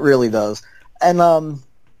does. It really does. And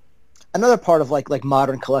another part of like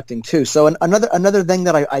modern collecting too. So another thing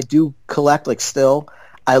that I do collect, like, still,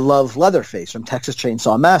 I love Leatherface from Texas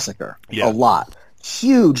Chainsaw Massacre a lot.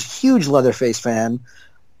 Huge Leatherface fan.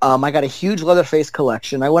 I got a huge Leatherface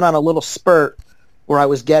collection. I went on a little spurt where I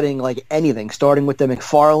was getting, like, anything, starting with the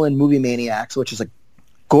McFarlane Movie Maniacs, which is a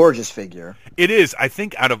gorgeous figure. It is. I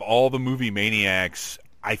think out of all the movie Maniacs,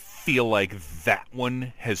 I feel like that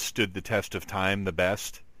one has stood the test of time the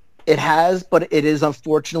best. It has, but it is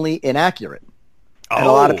unfortunately inaccurate. And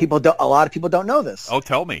Oh. a lot of people don't know this. Oh,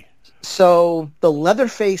 tell me. So the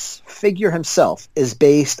Leatherface figure himself is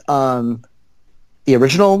based on the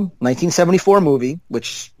original 1974 movie,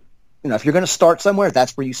 which, if you're going to start somewhere,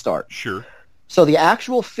 that's where you start. Sure. So the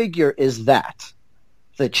actual figure is that.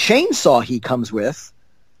 The chainsaw he comes with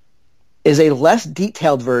is a less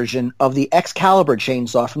detailed version of the Excalibur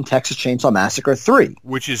chainsaw from Texas Chainsaw Massacre 3.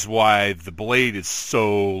 Which is why the blade is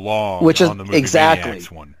so long Which is on the movie exactly.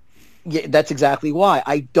 Maniacs one. Yeah, that's exactly why.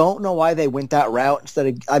 I don't know why they went that route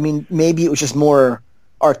instead of... maybe it was just more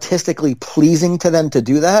artistically pleasing to them to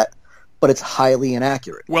do that, but it's highly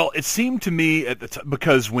inaccurate. Well, it seemed to me at the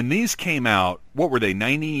because when these came out, what were they,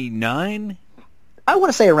 99? I want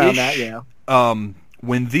to say around that, yeah.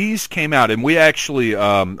 When these came out, and we actually,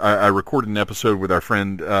 I recorded an episode with our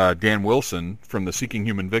friend Dan Wilson from the Seeking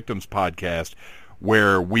Human Victims podcast,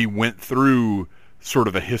 where we went through sort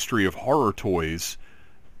of a history of horror toys,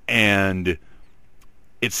 and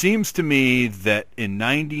it seems to me that in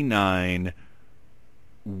 99,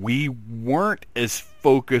 we weren't as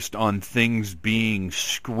focused on things being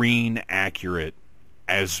screen accurate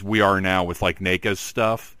as we are now with like NECA's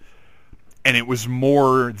stuff. And it was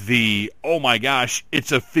more the, oh my gosh,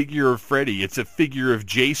 it's a figure of Freddy, it's a figure of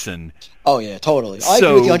Jason. Oh yeah, totally. I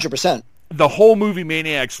agree with you 100%. The whole movie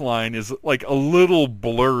Maniacs line is like a little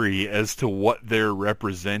blurry as to what they're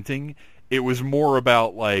representing. It was more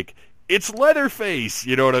about like, it's Leatherface,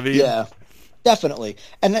 you know what I mean? Yeah, definitely.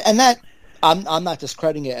 And that, I'm not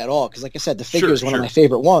discrediting it at all, because like I said, the figure is one of my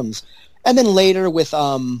favorite ones. And then later with...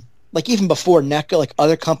 like even before NECA, like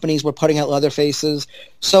other companies were putting out Leatherfaces.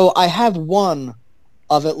 So I have one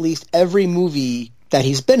of at least every movie that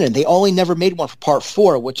he's been in. They only never made one for Part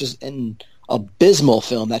 4, which is an abysmal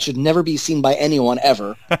film that should never be seen by anyone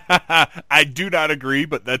ever. I do not agree,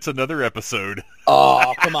 but that's another episode.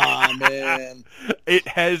 Oh, come on, man. It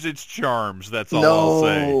has its charms, that's all I'll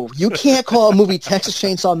say. No, you can't call a movie Texas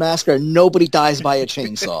Chainsaw Massacre and nobody dies by a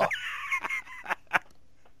chainsaw.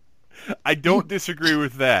 I don't disagree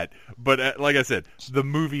with that, but like I said, the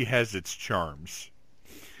movie has its charms.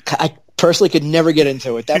 I personally could never get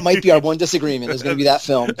into it. That might be our one disagreement, is going to be that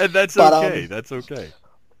film. And that's okay, that's okay.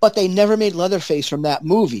 But they never made Leatherface from that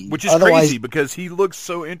movie. Which is crazy, because he looks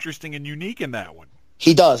so interesting and unique in that one.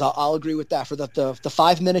 He does. I'll agree with that. For the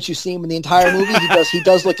 5 minutes you see him in the entire movie, he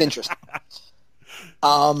does look interesting.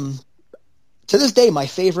 To this day, my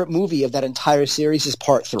favorite movie of that entire series is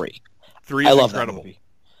Part 3. 3 is incredible. That movie.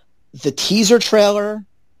 The teaser trailer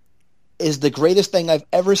is the greatest thing I've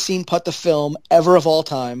ever seen put to film ever of all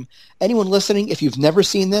time. Anyone listening, if you've never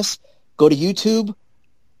seen this, go to YouTube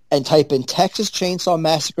and type in Texas Chainsaw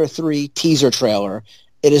Massacre 3 teaser trailer.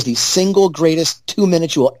 It is the single greatest 2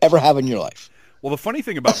 minutes you will ever have in your life. Well, the funny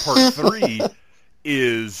thing about Part 3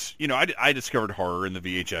 is, I discovered horror in the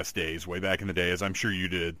VHS days, way back in the day, as I'm sure you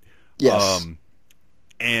did. Yes.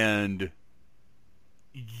 And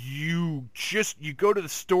you go to the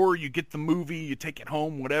store, you get the movie, you take it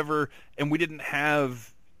home, whatever, and we didn't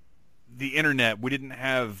have the internet. We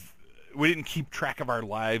didn't keep track of our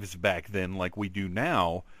lives back then like we do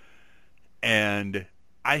now. And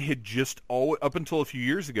I had up until a few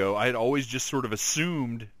years ago, I had always just sort of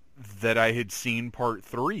assumed that I had seen Part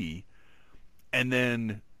 3. And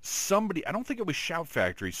then somebody, I don't think it was Shout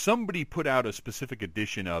Factory, somebody put out a specific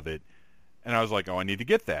edition of it. And I was like, oh, I need to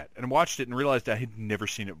get that. And watched it and realized I had never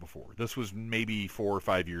seen it before. This was maybe 4 or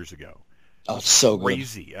 5 years ago. Oh, it's so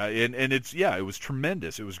crazy. And it's, it was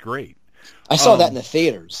tremendous. It was great. I saw that in the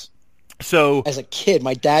theaters. So as a kid,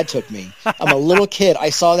 my dad took me. I'm a little kid. I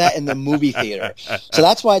saw that in the movie theater. So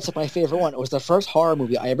that's why it's like my favorite one. It was the first horror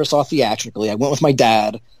movie I ever saw theatrically. I went with my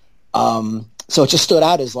dad. So it just stood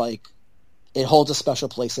out as like, it holds a special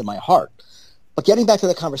place in my heart. But getting back to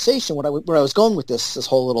the conversation, where I was going with this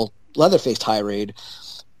whole little Leatherface tirade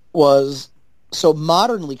was, so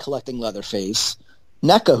modernly collecting Leatherface,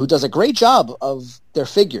 NECA, who does a great job of their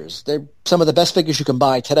figures. They're some of the best figures you can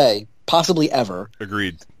buy today, possibly ever.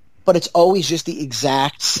 Agreed. But it's always just the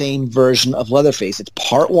exact same version of Leatherface. It's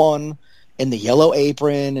Part 1 in the yellow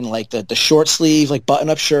apron and like the short sleeve, like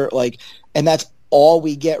button-up shirt, and that's all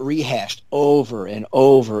we get rehashed over and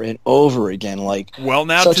over and over again. Well,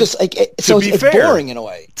 now so it's just like it's boring in a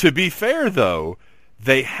way. To be fair, though,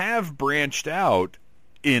 they have branched out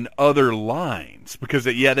in other lines because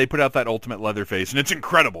they put out that Ultimate Leatherface and it's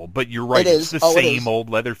incredible. But you're right, it's the same old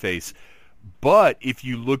Leatherface. But if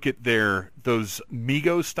you look at those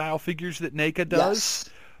Mego style figures that NECA does,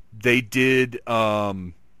 they did. I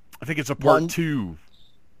think it's a Part 2.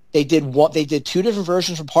 They did two different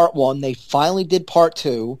versions for part one. They finally did part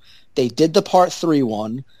two. They did the part three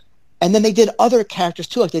one. And then they did other characters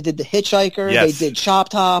too. Like they did the Hitchhiker. Yes. They did Chop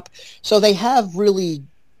Top. So they have really,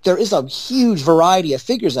 there is a huge variety of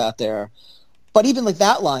figures out there. But even like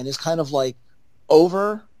that line is kind of like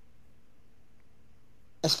over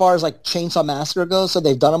as far as like Chainsaw Massacre goes. So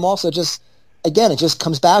they've done them all. So just, again, it just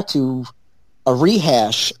comes back to a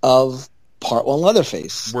rehash of part one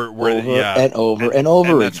Leatherface over and over and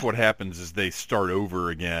over and that's again. what happens is they start over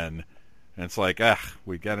again. And it's like,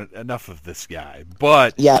 we got enough of this guy.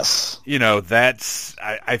 But, yes,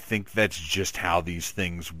 I think that's just how these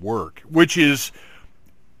things work, which is,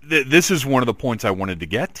 this is one of the points I wanted to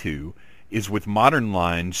get to, is with modern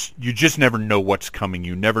lines, you just never know what's coming.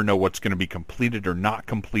 You never know what's going to be completed or not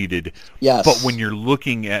completed. Yes. But when you're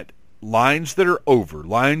looking at lines that are over,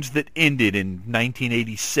 lines that ended in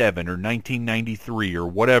 1987 or 1993 or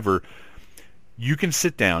whatever, you can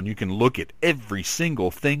sit down, you can look at every single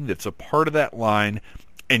thing that's a part of that line,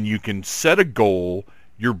 and you can set a goal.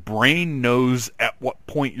 Your brain knows at what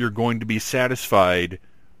point you're going to be satisfied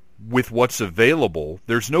with what's available.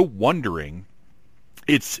 There's no wondering.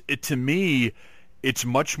 To me, it's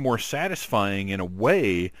much more satisfying in a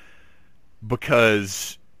way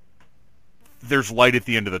because there's light at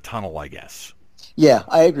the end of the tunnel, I guess. Yeah,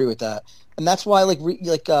 I agree with that. And that's why,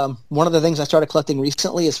 one of the things I started collecting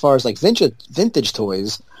recently, as far as like vintage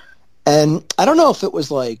toys, and I don't know if it was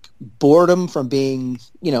like boredom from being,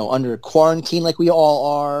 under quarantine like we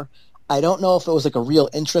all are. I don't know if it was like a real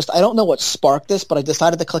interest. I don't know what sparked this, but I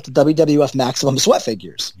decided to collect the WWF Maximum Sweat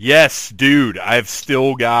figures. Yes, dude, I've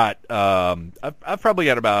still got. I've probably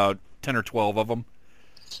got about 10 or 12 of them.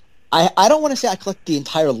 I don't want to say I collect the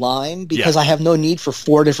entire line because I have no need for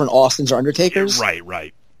 4 different Austins or Undertakers.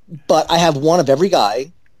 Right. But I have one of every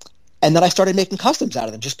guy, and then I started making customs out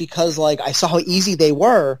of them just because, like, I saw how easy they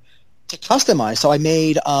were to customize. So I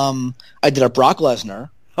made, I did a Brock Lesnar.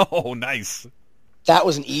 Oh, nice. That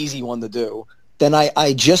was an easy one to do. Then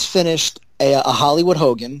I just finished a Hollywood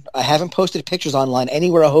Hogan. I haven't posted pictures online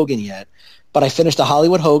anywhere of Hogan yet, but I finished a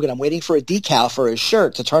Hollywood Hogan. I'm waiting for a decal for his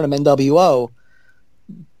shirt to turn him NWO.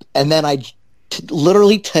 And then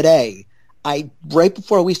literally today, right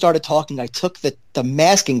before we started talking, I took the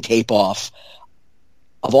masking tape off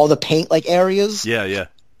of all the paint like areas. Yeah.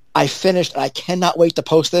 I finished. I cannot wait to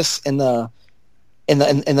post this in the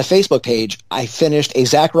Facebook page. I finished a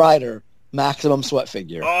Zack Ryder Maximum Sweat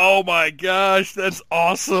figure. Oh my gosh, that's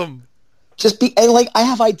awesome! I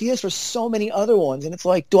have ideas for so many other ones, and it's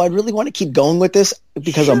like, do I really want to keep going with this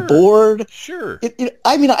because Sure. I'm bored? Sure.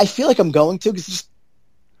 I feel like I'm going to because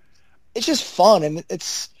it's just fun and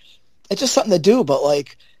it's just something to do. But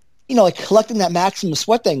like collecting that Maximum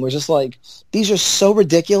Sweat thing was just like, these are so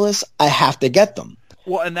ridiculous. I have to get them.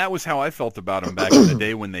 Well, and that was how I felt about them back in the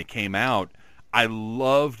day when they came out. I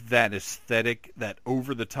loved that aesthetic, that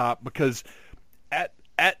over-the-top, because at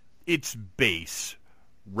its base,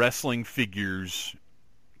 wrestling figures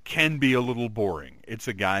can be a little boring. It's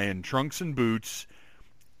a guy in trunks and boots,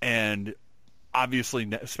 and obviously,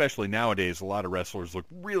 especially nowadays, a lot of wrestlers look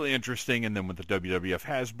really interesting, and then with the WWF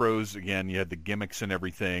Hasbros, again, you had the gimmicks and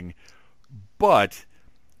everything. But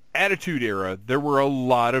Attitude Era, there were a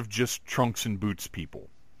lot of just trunks and boots people.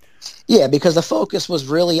 Yeah, because the focus was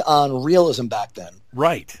really on realism back then.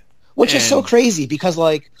 Right. Which is so crazy because,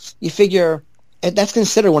 like, you figure that's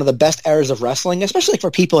considered one of the best eras of wrestling, especially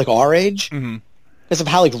for people like our age, because of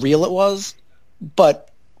how, like, real it was.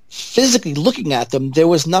 But physically looking at them, there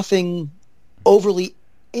was nothing overly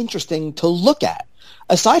interesting to look at.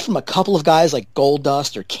 Aside from a couple of guys like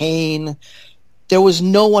Goldust or Kane, there was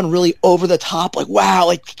no one really over the top, like, wow,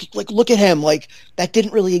 like look at him. Like, that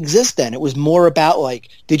didn't really exist then. It was more about, like,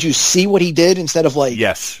 did you see what he did instead of, like,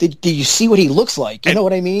 yes, did you see what he looks like? You know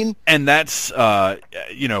what I mean? And that's,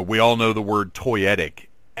 we all know the word toyetic.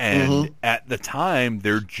 And at the time,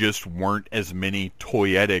 there just weren't as many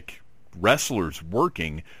toyetic wrestlers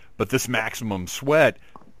working. But this Maximum Sweat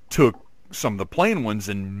took some of the plain ones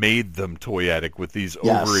and made them toyetic with these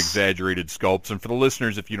over-exaggerated sculpts. And for the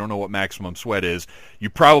listeners, if you don't know what Maximum Sweat is, you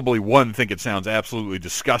probably, think it sounds absolutely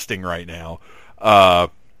disgusting right now.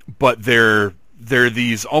 But they're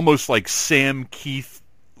these almost like Sam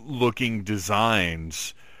Keith-looking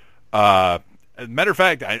designs. As a matter of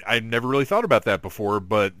fact, I never really thought about that before,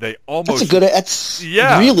 but they almost... That's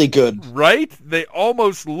really good. Right? They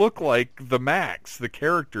almost look like the Max, the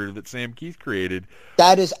character that Sam Keith created.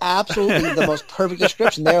 That is absolutely the most perfect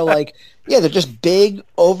description. They're like, they're just big,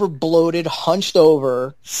 over-bloated, hunched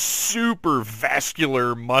over. Super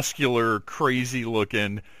vascular, muscular, crazy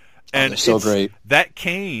looking. And they're so great. That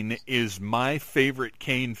Kane is my favorite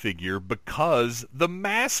Kane figure because the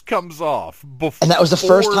mask comes off before. And that was the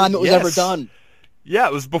first time it was ever done. Yeah,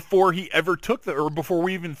 it was before he ever took or before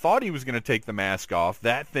we even thought he was going to take the mask off.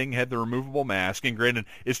 That thing had the removable mask, and granted,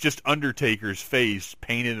 it's just Undertaker's face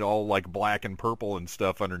painted all like black and purple and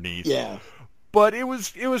stuff underneath. Yeah. But it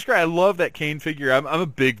was great. I love that Kane figure. I'm a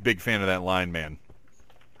big fan of that line, man.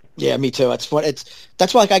 Yeah, me too. That's why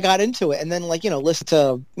like I got into it, and then like listen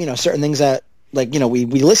to certain things that like we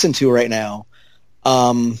listen to right now.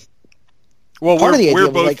 Well,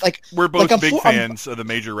 we're both big fans of the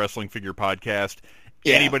Major Wrestling Figure Podcast.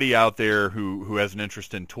 Yeah. Anybody out there who has an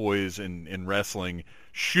interest in toys and wrestling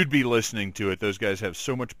should be listening to it. Those guys have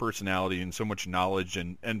so much personality and so much knowledge,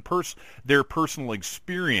 and their personal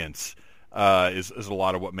experience is a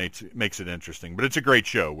lot of what makes it interesting. But it's a great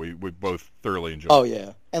show. We both thoroughly enjoy it. Oh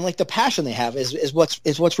yeah, and like the passion they have is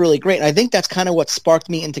what's really great. And I think that's kind of what sparked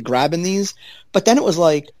me into grabbing these. But then it was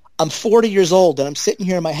like I'm 40 years old and I'm sitting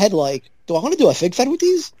here in my head like, do I want to do a fig fed with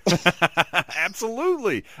these?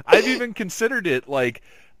 Absolutely. I've even considered it like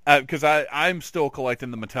because I'm still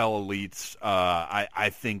collecting the Mattel Elites.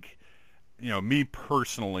 I think me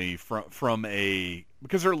personally from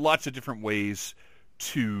because there are lots of different ways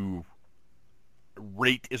to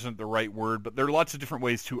rate isn't the right word, but there are lots of different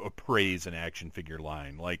ways to appraise an action figure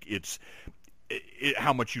line. Like it's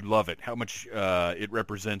how much you love it, how much it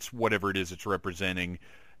represents whatever it is it's representing,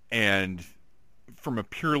 and from a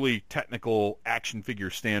purely technical action figure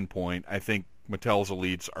standpoint, I think Mattel's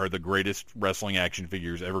Elites are the greatest wrestling action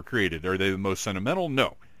figures ever created. Are they the most sentimental?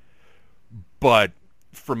 No. But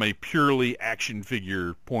from a purely action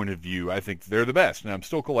figure point of view, I think they're the best. And I'm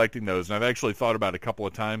still collecting those. And I've actually thought about it a couple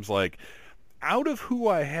of times, like, out of who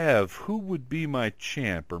I have, who would be my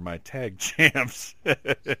champ or my tag champs?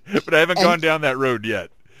 But I haven't gone down that road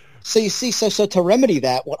yet. So you see, so to remedy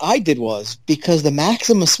that, what I did was, because the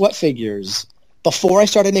Maximum Sweat figures, before I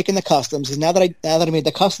started making the customs, is now that I made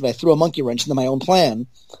the custom, I threw a monkey wrench into my own plan.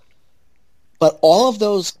 But all of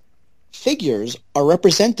those figures are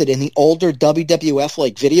represented in the older WWF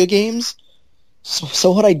like video games.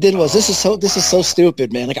 So what I did was, this is so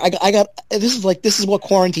stupid, man. Like this is what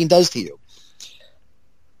quarantine does to you.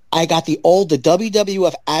 I got the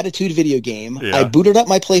WWF Attitude video game. Yeah. I booted up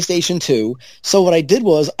my PlayStation 2. So what I did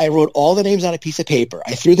was I wrote all the names on a piece of paper.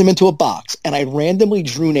 I threw them into a box, and I randomly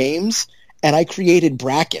drew names, and I created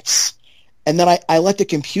brackets. And then I let the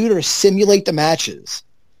computer simulate the matches,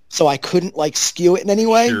 so I couldn't like skew it in any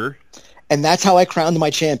way. Sure. And that's how I crowned my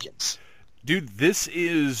champions. Dude, this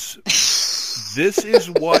is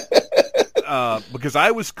what because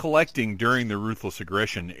I was collecting during the Ruthless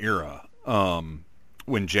Aggression era.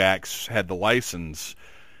 When Jakks had the license,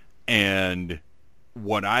 and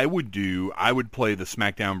what I would do, I would play the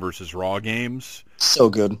SmackDown versus Raw games. So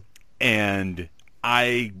good. And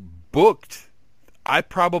I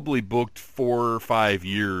probably booked 4 or 5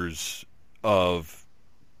 years of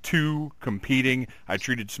 2 competing. I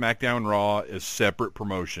treated SmackDown and Raw as separate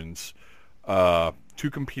promotions, 2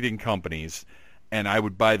 competing companies, and I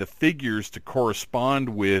would buy the figures to correspond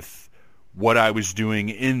with what I was doing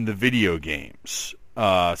in the video games.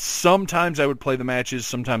 Sometimes I would play the matches.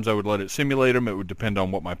 Sometimes I would let it simulate them. It would depend on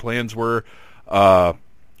what my plans were. But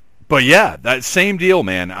yeah, that same deal,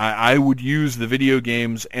 man. I would use the video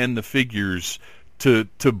games and the figures to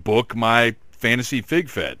book my fantasy fig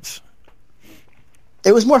feds.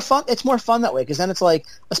 It was more fun. It's more fun that way because then it's like,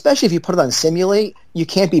 especially if you put it on simulate, you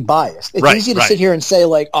can't be biased. It's easy to sit here and say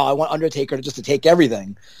like, oh, I want Undertaker to take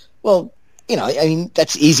everything. Well, I mean,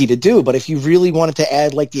 that's easy to do. But if you really wanted to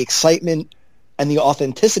add like the excitement and the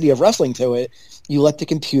authenticity of wrestling to it, you let the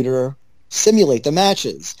computer simulate the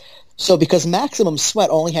matches. So because Maximum Sweat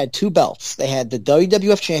only had 2 belts, they had the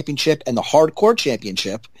WWF Championship and the Hardcore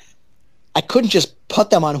Championship, I couldn't just put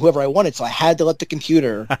them on whoever I wanted, so I had to let the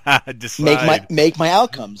computer make my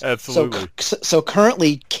outcomes. Absolutely. So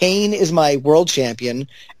currently, Kane is my world champion,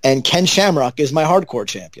 and Ken Shamrock is my Hardcore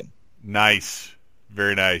champion. Nice.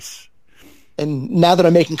 Very nice. And now that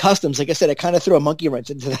I'm making customs, like I said, I kind of threw a monkey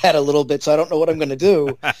wrench into that a little bit, so I don't know what I'm going to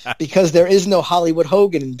do because there is no Hollywood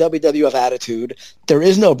Hogan in WWF Attitude. There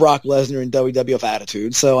is no Brock Lesnar in WWF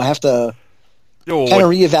Attitude, so I have to kind of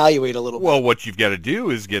reevaluate a little bit. Well, what you've got to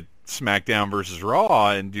do is get SmackDown versus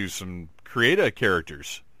Raw and do some creative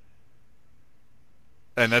characters.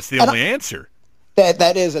 And that's the only answer.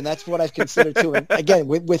 That is, and that's what I've considered too. And again,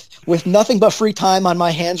 with nothing but free time on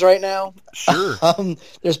my hands right now, sure,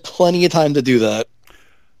 there's plenty of time to do that.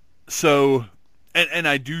 So, And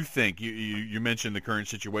I do think you mentioned the current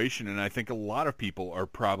situation, and I think a lot of people are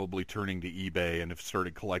probably turning to eBay and have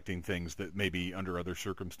started collecting things that maybe under other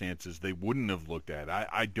circumstances they wouldn't have looked at.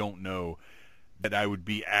 I don't know that I would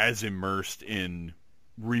be as immersed in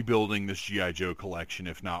rebuilding this G.I. Joe collection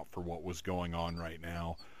if not for what was going on right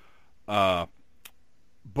now.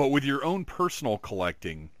 But with your own personal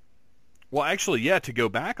collecting, well, actually, yeah, to go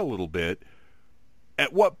back a little bit,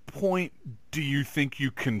 at what point do you think you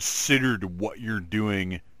considered what you're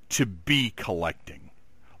doing to be collecting?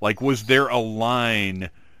 Like, was there a line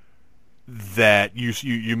that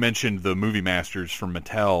you mentioned the Movie Masters from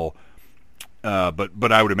Mattel,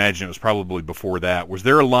 but I would imagine it was probably before that. Was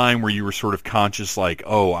there a line where you were sort of conscious, like,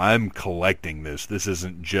 oh, I'm collecting this. This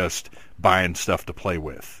isn't just buying stuff to play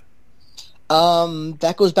with?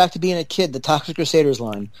 That goes back to being a kid, the Toxic Crusaders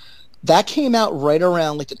line. That came out right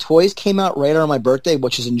around, like the toys came out right around my birthday,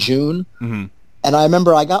 which is in June. Mm-hmm. And I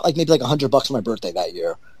remember I got maybe $100 for my birthday that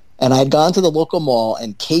year. And I had gone to the local mall,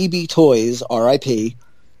 and KB Toys, R.I.P.,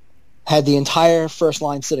 had the entire first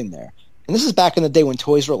line sitting there. And this is back in the day when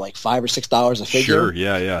toys were like $5 or $6 a figure. Sure,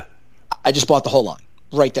 yeah. I just bought the whole line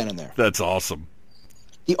right then and there. That's awesome.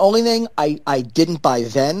 The only thing I didn't buy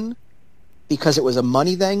then, because it was a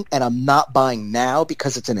money thing, and I'm not buying now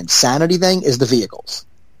because it's an insanity thing, is the vehicles.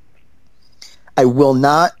 I will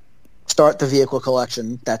not start the vehicle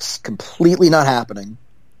collection. That's completely not happening.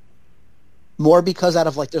 More because out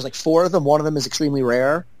of there's 4 of them, one of them is extremely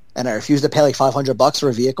rare, and I refuse to pay $500 for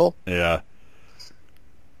a vehicle. Yeah.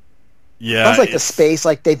 Sounds like the space,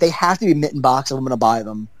 they have to be mint in box if I'm going to buy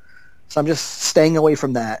them. So I'm just staying away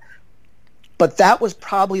from that. But that was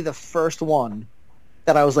probably the first one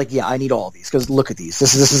that I was like, yeah, I need all of these because look at these.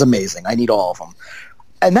 This is amazing. I need all of them.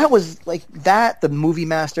 And that was the Movie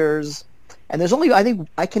Masters. And there's only, I think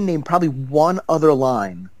I can name probably one other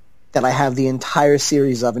line that I have the entire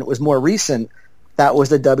series of, and it was more recent. That was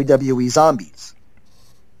the WWE Zombies.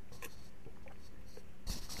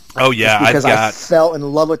 Oh, yeah. Because I fell in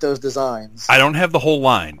love with those designs. I don't have the whole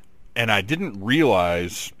line, and I didn't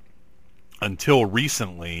realize until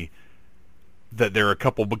recently that there are a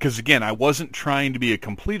couple, because, again, I wasn't trying to be a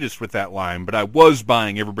completist with that line, but I was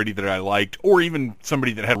buying everybody that I liked, or even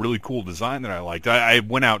somebody that had a really cool design that I liked. I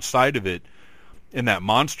went outside of it in that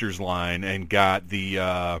Monsters line and got the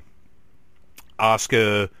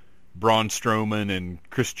Asuka, Braun Strowman, and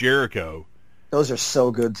Chris Jericho. Those are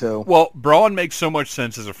so good, too. Well, Braun makes so much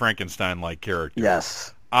sense as a Frankenstein-like character.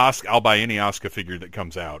 Yes. I'll buy any Asuka figure that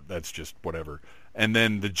comes out. That's just whatever. And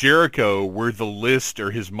then the Jericho, where the list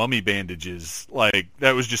or his mummy bandages,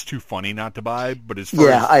 that was just too funny not to buy. But as far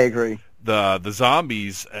as I agree. The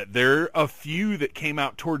zombies, there are a few that came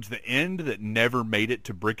out towards the end that never made it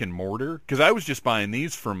to brick and mortar. Because I was just buying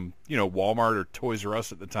these from Walmart or Toys R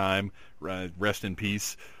Us at the time. Rest in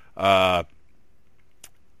peace. So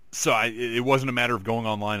it wasn't a matter of going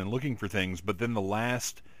online and looking for things. But then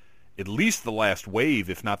at least the last wave,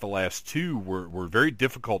 if not the last 2, were very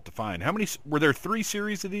difficult to find. How many were there? 3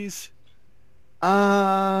 series of these?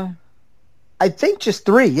 I think just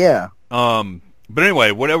 3. Yeah. But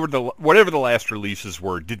anyway, whatever the last releases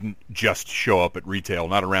were, didn't just show up at retail,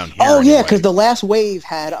 not around here. Oh anyway. Yeah, because the last wave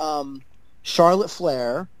had Charlotte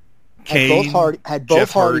Flair, Kane, had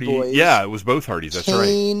both Hardy Boys. Yeah, it was both Hardys. That's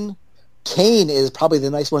right. Kane is probably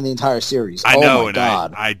the nice one in the entire series. I know, my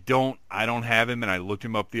God. I don't have him, and I looked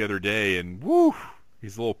him up the other day, and woo,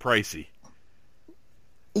 he's a little pricey.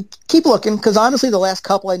 Keep looking, because honestly, the last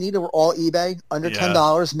couple I needed were all eBay, under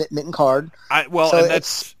 $10, mint and card. And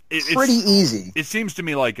that's it's pretty easy. It seems to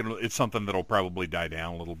me like it's something that'll probably die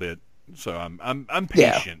down a little bit. So I'm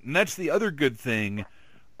patient, and that's the other good thing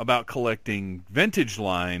about collecting vintage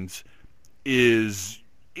lines is,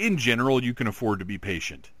 in general, you can afford to be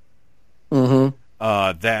patient. Mm-hmm.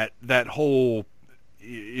 That whole,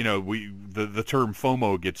 the term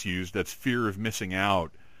FOMO gets used. That's fear of missing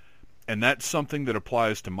out, and that's something that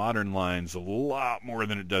applies to modern lines a lot more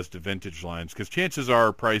than it does to vintage lines. Because chances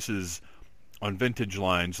are prices on vintage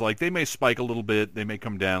lines, they may spike a little bit, they may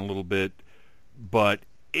come down a little bit, but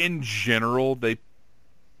in general, they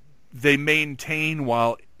maintain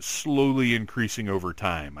while slowly increasing over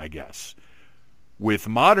time, I guess. With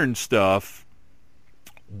modern stuff,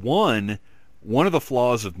 one of the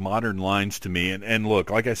flaws of modern lines to me, and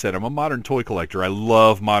look, like I said, I'm a modern toy collector. I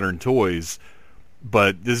love modern toys,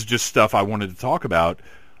 but this is just stuff I wanted to talk about.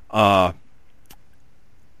 A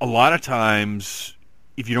lot of times,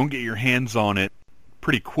 if you don't get your hands on it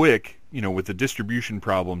pretty quick, with the distribution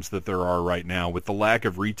problems that there are right now, with the lack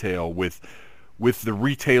of retail, with the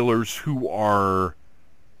retailers who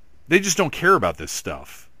they just don't care about this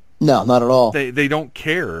stuff. No, not at all. They don't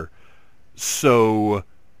care. So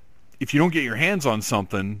if you don't get your hands on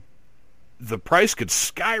something, the price could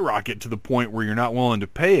skyrocket to the point where you're not willing to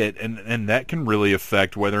pay it, and that can really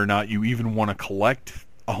affect whether or not you even want to collect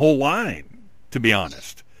a whole line, to be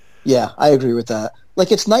honest. Yeah, I agree with that.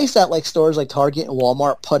 Like, it's nice that like stores like Target and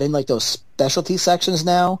Walmart put in like those specialty sections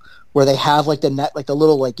now where they have like the net, like the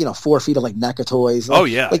little, like, 4 feet of like NECA toys. Like, oh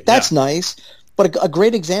yeah, like that's nice. But a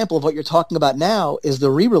great example of what you're talking about now is the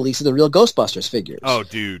re-release of the real Ghostbusters figures. Oh,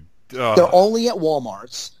 dude, they're only at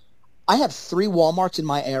Walmart's. I have 3 Walmarts in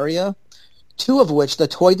my area, 2 of which the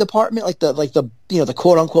toy department, like the the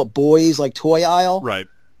quote unquote boys like toy aisle, right,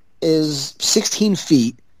 is 16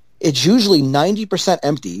 feet. It's usually 90%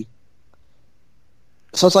 empty.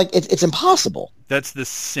 So it's like it's impossible. That's the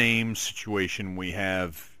same situation we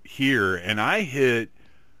have here, and I hit.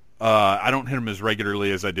 I don't hit them as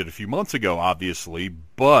regularly as I did a few months ago, obviously,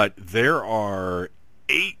 but there are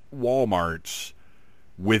 8 Walmarts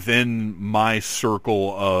within my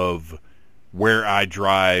circle of where I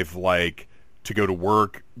drive, like, to go to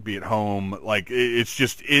work, be at home. Like, it's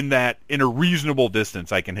just in a reasonable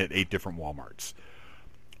distance, I can hit 8 different Walmarts.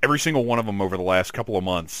 Every single one of them over the last couple of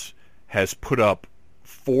months has put up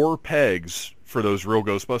 4 pegs for those real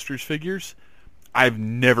Ghostbusters figures. I've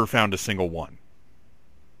never found a single one.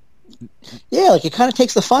 Yeah, like, it kind of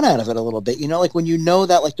takes the fun out of it a little bit. Like when you know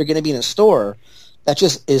that like they're going to be in a store, that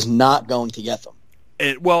just is not going to get them.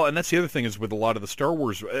 And that's the other thing is with a lot of the Star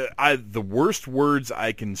Wars, the worst words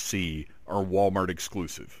I can see are Walmart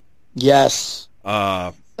exclusive. Yes.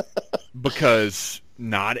 Because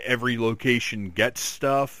not every location gets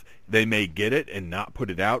stuff. They may get it and not put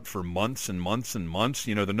it out for months and months and months.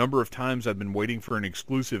 The number of times I've been waiting for an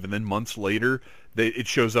exclusive and then months later it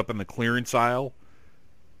shows up in the clearance aisle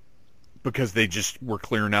because they just were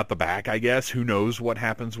clearing out the back, I guess. Who knows what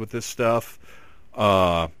happens with this stuff.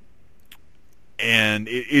 And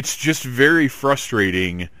it's just very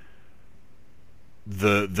frustrating,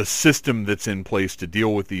 the system that's in place to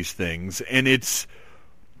deal with these things. And it's,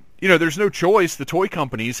 there's no choice. The toy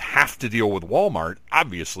companies have to deal with Walmart.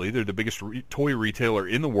 Obviously, they're the biggest toy retailer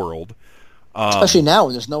in the world. Especially now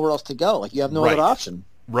when there's nowhere else to go. Like, you have no other option.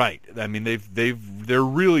 Right. I mean, they're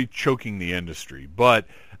really choking the industry. But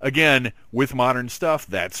again, with modern stuff,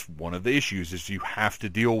 that's one of the issues, is you have to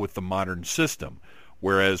deal with the modern system.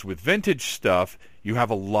 Whereas with vintage stuff, you have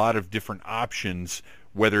a lot of different options,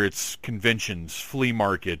 whether it's conventions, flea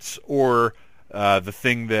markets, or the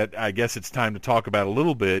thing that I guess it's time to talk about a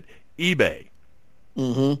little bit, eBay.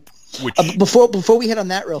 Mm-hmm. Which before we hit on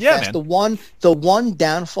that real fast, man. the one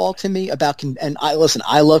downfall to me about I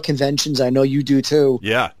love conventions. I know you do too.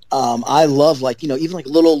 Yeah. I love even like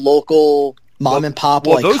little local mom and pop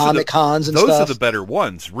Comic Cons and those stuff. Those are the better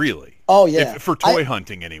ones, really. Oh yeah, for toy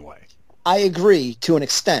hunting anyway. I agree to an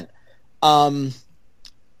extent. I'll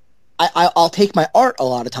take my art a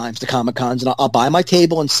lot of times to Comic Cons, and I'll buy my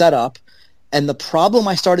table and set up. And the problem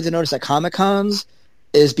I started to notice at Comic Cons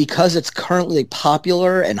is because it's currently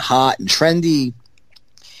popular and hot and trendy.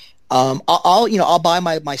 I'll buy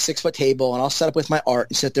my 6-foot table and I'll set up with my art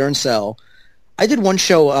and sit there and sell. I did one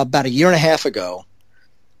show about a year and a half ago.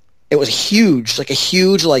 It was huge,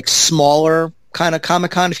 smaller kind of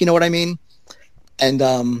Comic Con, if you know what I mean. And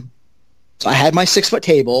so I had my 6-foot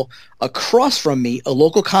table. Across from me, a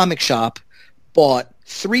local comic shop bought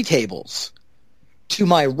 3 tables. To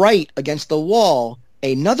my right, against the wall,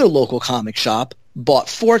 another local comic shop bought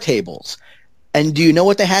 4 tables. And do you know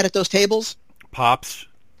what they had at those tables? Pops.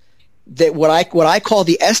 What I call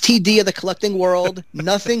the STD of the collecting world,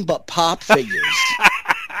 nothing but pop figures.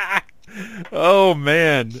 Oh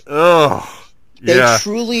man. Oh. They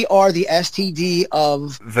truly are the STD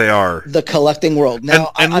of the collecting world.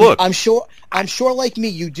 Now, and look, I'm sure, like me,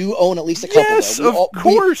 you do own at least a couple. Yes, of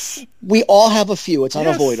course. We all have a few. It's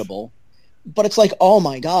unavoidable. But it's like, oh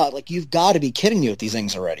my God, like, you've got to be kidding me with these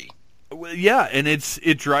things already. Well, yeah, and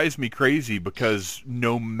it drives me crazy because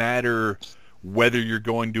no matter whether you're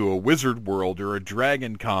going to a Wizard World or a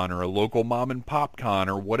Dragon Con or a local mom and pop con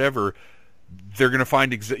or whatever, you're going to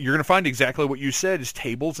find exactly what you said, is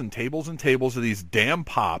tables and tables and tables of these damn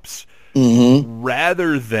pops,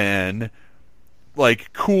 rather than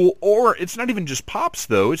like cool, or it's not even just pops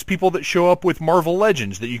though, it's people that show up with Marvel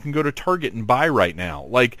Legends that you can go to Target and buy right now.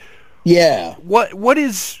 Like, yeah, why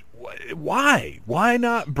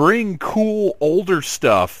not bring cool older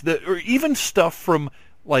stuff or even stuff from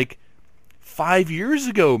like 5 years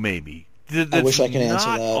ago maybe? That's I wish I could answer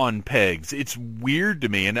not that. On pegs. It's weird to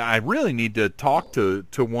me, and I really need to talk to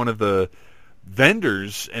one of the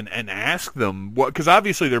vendors and ask them what, because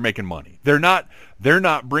obviously they're making money. They're not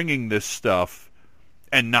bringing this stuff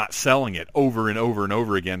and not selling it over and over and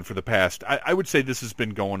over again for the past. I would say this has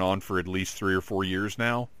been going on for at least 3 or 4 years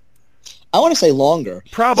now. I want to say longer.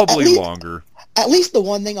 Probably longer. At least the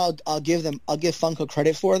one thing I'll give Funko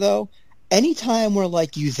credit for, though, anytime where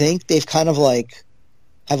like you think they've kind of like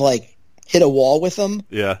have like hit a wall with them,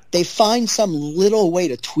 yeah, they find some little way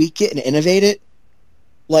to tweak it and innovate it.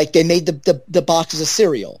 Like they made the boxes of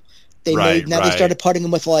cereal. They started putting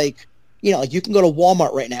them with like, you know, like you can go to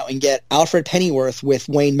Walmart right now and get Alfred Pennyworth with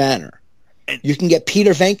Wayne Manor. You can get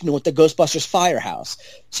Peter Venkman with the Ghostbusters Firehouse.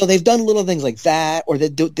 So they've done little things like that, or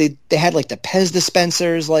they had like the Pez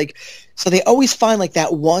dispensers, like, so they always find like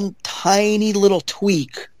that one tiny little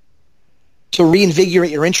tweak to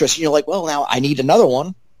reinvigorate your interest. And you're like, well, now I need another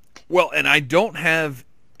one. Well, and I don't have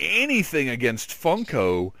anything against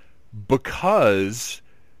Funko because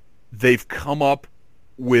they've come up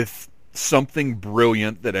with something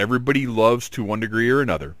brilliant that everybody loves to one degree or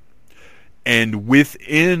another. And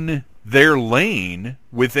within their lane,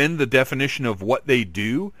 within the definition of what they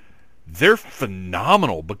do, they're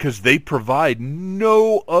phenomenal because they provide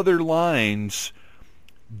no other lines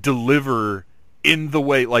deliver in the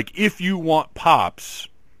way. Like, if you want Pops,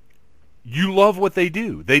 you love what they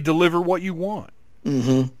do. They deliver what you want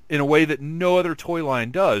in a way that no other toy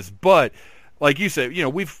line does. But like you said, you know,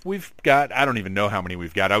 we've got, I don't even know how many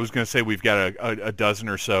we've got. I was going to say we've got a dozen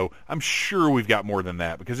or so. I'm sure we've got more than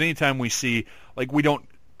that because anytime we see, like, we don't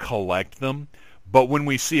collect them, but when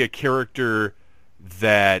we see a character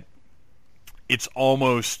that it's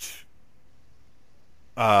almost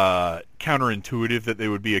counterintuitive that they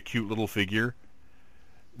would be a cute little figure,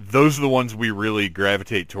 those are the ones we really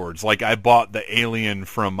gravitate towards. Like, I bought the alien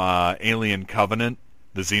from Alien Covenant,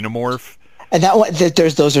 the Xenomorph. And that one,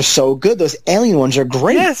 those are so good. Those alien ones are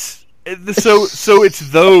great. Yes. So it's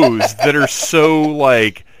those that are so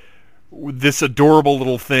like this adorable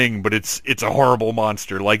little thing, but it's a horrible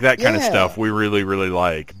monster. Like that kind of stuff we really, really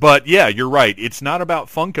like. But yeah, you're right. It's not about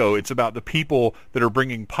Funko. It's about the people that are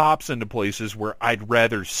bringing Pops into places where I'd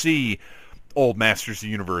rather see old Masters of the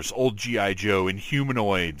Universe, old G.I. Joe,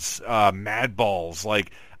 Inhumanoids, Madballs.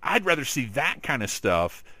 Like, I'd rather see that kind of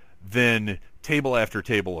stuff than table after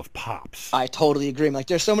table of Pops. I totally agree. Like,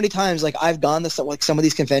 there's so many times, like, I've gone to like some of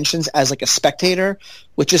these conventions as like a spectator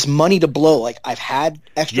with just money to blow. Like, I've had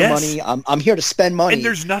extra money. I'm here to spend money. And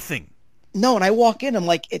there's nothing. No, and I walk in, I'm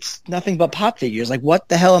like, it's nothing but Pop figures. Like, what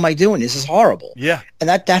the hell am I doing? This is horrible. Yeah. And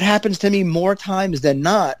that happens to me more times than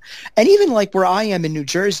not. And even like where I am in New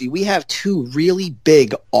Jersey, we have two really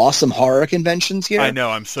big, awesome horror conventions here. I know.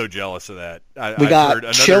 I'm so jealous of that. We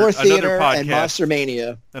got Chiller Theater and Monster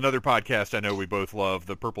Mania. Another podcast I know we both love,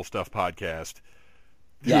 the Purple Stuff podcast.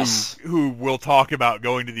 Yes. Who will talk about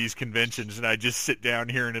going to these conventions, and I just sit down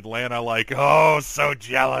here in Atlanta like, oh, so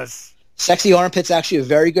jealous. Sexy Armpit's actually a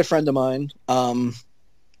very good friend of mine, and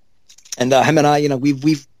him and I, you know,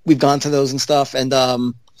 we've gone to those and stuff, and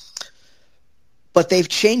but they've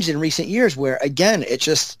changed in recent years where again it's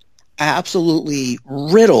just absolutely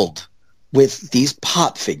riddled with these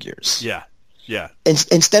Pop figures. Yeah, yeah.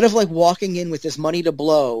 Instead of like walking in with this money to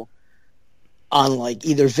blow on like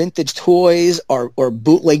either vintage toys or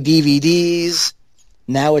bootleg DVDs,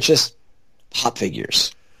 now it's just Pop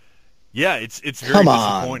figures. Yeah, it's very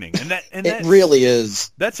disappointing, and it really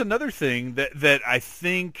is. That's another thing that I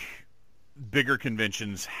think bigger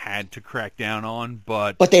conventions had to crack down on,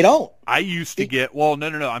 but they don't. I used to get no.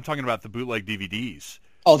 I'm talking about the bootleg DVDs.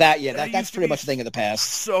 Oh, that's pretty much a thing of the past.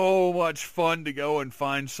 So much fun to go and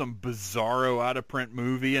find some bizarro out of print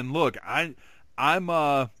movie, and look, I'm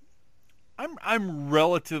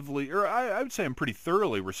relatively, or I would say I'm pretty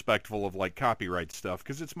thoroughly respectful of like copyright stuff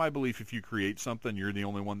because it's my belief if you create something, you're the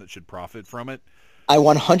only one that should profit from it. I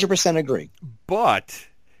 100% agree. But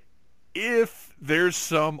if there's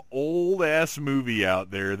some old ass movie out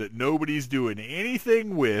there that nobody's doing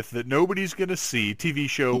anything with, that nobody's going to see, TV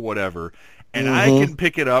show, whatever, and I can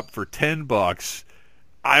pick it up for $10,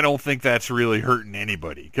 I don't think that's really hurting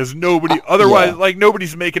anybody because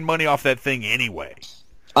nobody's making money off that thing anyway.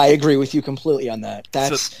 I agree with you completely on that.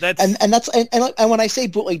 And when I say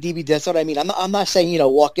bootleg DVD, that's what I mean. I'm not saying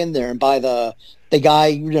walk in there and buy the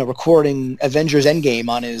guy recording Avengers Endgame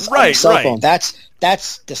on his cell phone. That's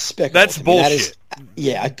despicable. That's bullshit.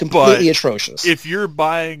 That is, completely atrocious. If you're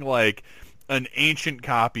buying like an ancient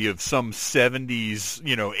copy of some 70s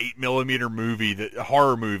 8mm movie,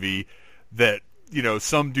 horror movie that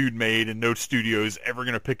some dude made and no studio's ever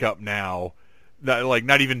going to pick up now.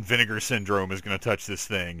 Not even Vinegar Syndrome is going to touch this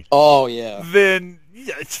thing. Oh yeah. Then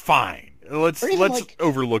it's fine. Let's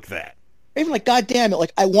overlook that. Or even God damn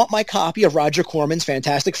it! I want my copy of Roger Corman's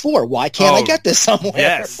Fantastic Four. Why can't I get this somewhere?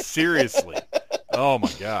 Yes, seriously. Oh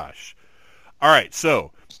my gosh. All right,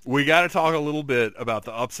 so we got to talk a little bit about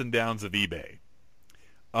the ups and downs of eBay.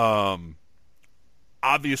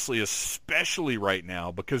 obviously, especially right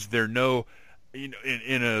now, because there are no, in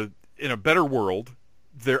a better world,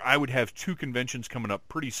 I would have 2 conventions coming up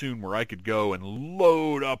pretty soon where I could go and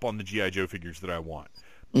load up on the G.I. Joe figures that I want.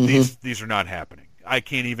 Mm-hmm. These are not happening. I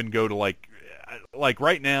can't even go to like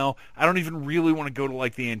right now, I don't even really want to go to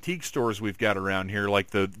like the antique stores we've got around here,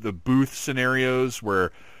 like the booth scenarios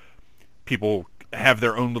where people have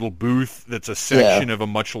their own little booth that's a section of a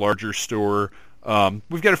much larger store.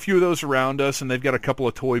 We've got a few of those around us, and they've got a couple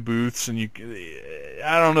of toy booths, and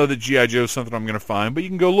I don't know that G.I. Joe is something I'm going to find, but you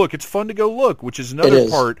can go look. It's fun to go look, which is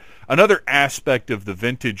another aspect of the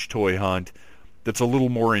vintage toy hunt that's a little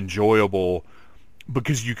more enjoyable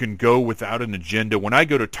because you can go without an agenda. When I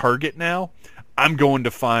go to Target now, I'm going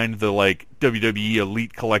to find the like WWE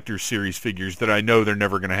Elite Collector Series figures that I know they're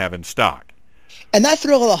never going to have in stock. And that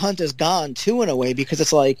thrill of the hunt is gone too, in a way, because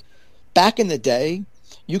it's like back in the day,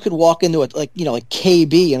 you could walk into it like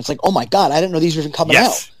KB, and it's like, oh my god, I didn't know these were even coming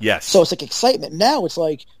out. Yes. So it's like excitement. Now it's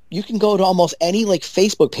like you can go to almost any like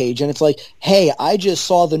Facebook page, and it's like, hey, I just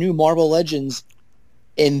saw the new Marvel Legends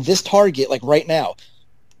in this Target like right now.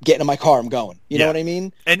 Get in my car, I'm going. You know what I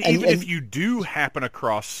mean? And even if you do happen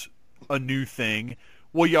across a new thing,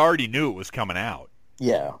 well, you already knew it was coming out.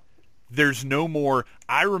 Yeah. There's no more.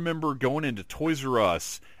 I remember going into Toys R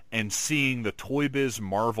Us and seeing the Toy Biz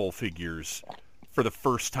Marvel figures for the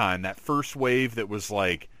first time. That first wave that was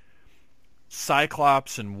like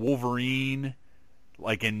Cyclops and Wolverine,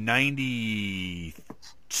 like in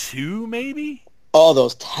 92 maybe? Oh,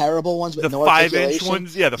 those terrible ones with the no 5-inch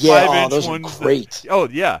ones. Yeah, the 5-inch those ones. Are great.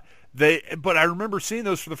 But I remember seeing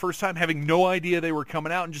those for the first time, having no idea they were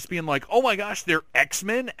coming out, and just being like, "Oh my gosh, they're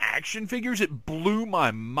X-Men action figures!" It blew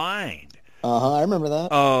my mind. I remember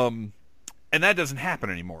that. And that doesn't happen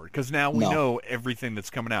anymore because now we know everything that's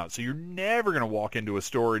coming out. So you're never going to walk into a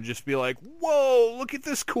store and just be like, "Whoa, look at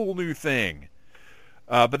this cool new thing."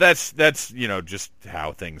 But that's just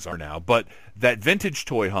how things are now. But that vintage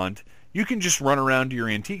toy hunt, you can just run around to your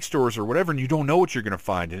antique stores or whatever, and you don't know what you're going to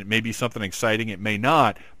find. And it may be something exciting, it may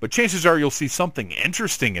not, but chances are you'll see something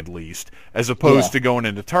interesting at least, as opposed to going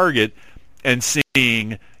into Target and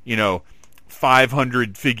seeing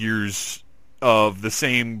 500 figures of the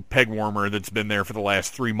same peg warmer that's been there for the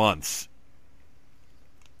last 3 months.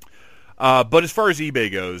 But as far as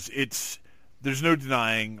eBay goes, there's no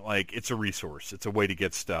denying, like, it's a resource. It's a way to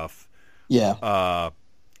get stuff. Yeah.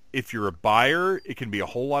 If you're a buyer, it can be a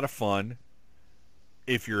whole lot of fun.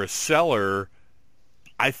 If you're a seller,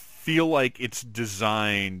 I feel like it's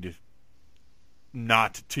designed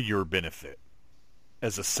not to your benefit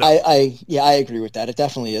as a seller. I agree with that. It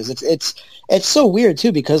definitely is. It's so weird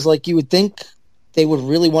too, because like you would think they would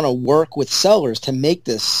really want to work with sellers to make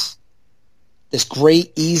this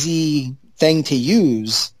great, easy thing to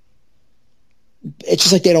use. It's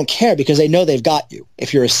just like they don't care because they know they've got you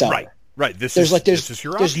if you're a seller. Right. This is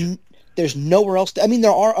your option. There's nowhere else. I mean,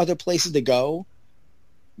 there are other places to go,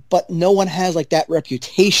 but no one has like that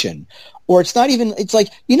reputation. Or it's not even. It's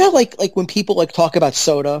like like when people like talk about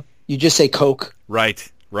soda, you just say Coke.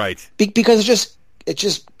 Right. Because it's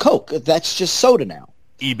just Coke. That's just soda now.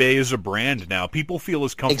 eBay is a brand now. People feel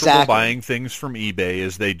as comfortable buying things from eBay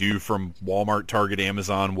as they do from Walmart, Target,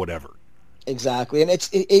 Amazon, whatever. Exactly, and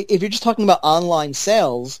if you're just talking about online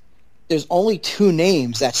sales, there's only 2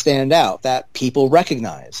 names that stand out that people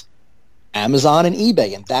recognize: Amazon and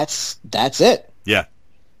eBay, and that's it. Yeah.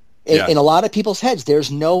 In a lot of people's heads,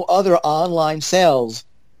 there's no other online sales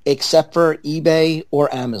except for eBay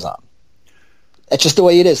or Amazon. That's just the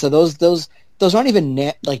way it is. So those aren't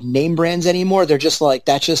even name brands anymore. They're just like,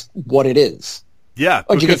 that's just what it is. Yeah.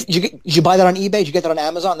 Or did you buy that on eBay? Did you get that on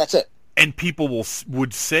Amazon? That's it. And people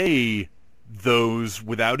would say those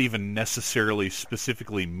without even necessarily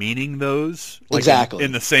specifically meaning those. Exactly.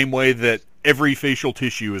 In the same way that every facial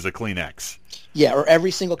tissue is a Kleenex. Yeah, or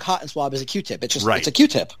every single cotton swab is a Q-tip. It's just it's a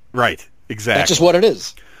Q-tip. Right. Exactly. That's just what it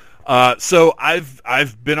is. So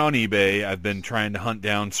I've been on eBay. I've been trying to hunt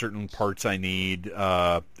down certain parts I need,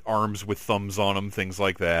 arms with thumbs on them, things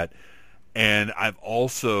like that. And I've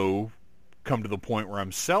also come to the point where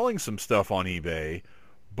I'm selling some stuff on eBay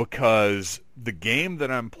because the game that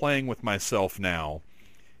I'm playing with myself now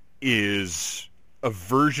is a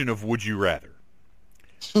version of Would You Rather,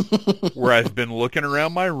 where I've been looking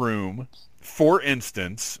around my room. For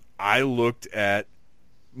instance, I looked at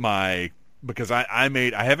because I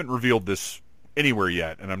haven't revealed this anywhere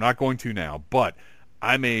yet, and I'm not going to now, but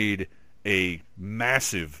I made a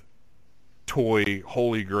massive toy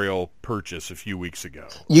Holy Grail purchase a few weeks ago.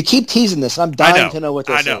 You keep teasing this. I'm dying to know what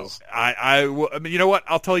this is. I mean, you know what?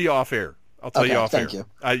 I'll tell you off air. I'll tell you off thank air.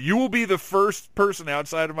 you. You will be the first person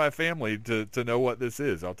outside of my family to know what this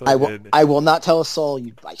is. I'll tell you. I will not tell a soul.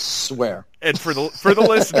 I swear. And for the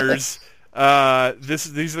listeners,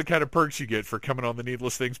 these are the kind of perks you get for coming on the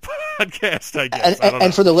Needless Things podcast, I guess.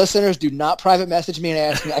 And for the listeners, do not private message me and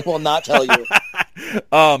ask me. I will not tell you.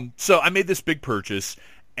 So I made this big purchase,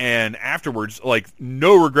 and afterwards, like,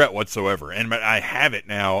 no regret whatsoever. And I have it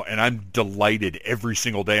now, and I'm delighted every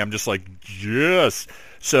single day. I'm just like, yes.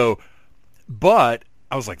 So, but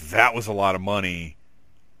I was like, that was a lot of money.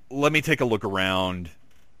 Let me take a look around,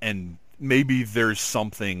 and maybe there's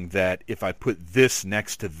something that if I put this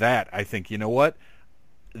next to that, I think, you know what?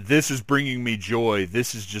 This is bringing me joy.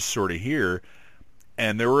 This is just sort of here.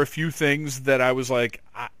 And there were a few things that I was like,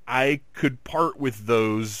 I could part with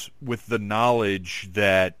those with the knowledge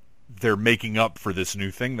that they're making up for this new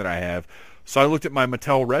thing that I have. So I looked at my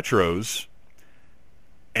Mattel Retros,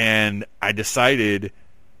 and I decided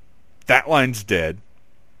that line's dead.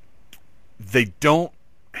 They don't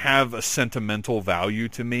have a sentimental value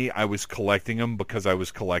to me. I was collecting them because I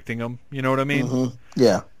was collecting them. You know what I mean? Mm-hmm.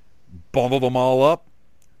 Yeah. Bundled them all up,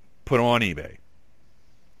 put them on eBay.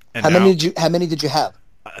 And how many did you have?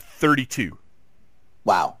 32.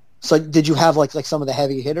 Wow. So did you have like some of the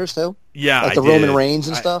heavy hitters too? Yeah, like the Roman Reigns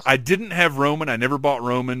and stuff? I didn't have Roman. I never bought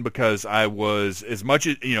Roman because I was, as much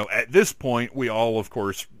as, at this point, we all, of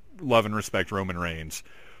course, love and respect Roman Reigns.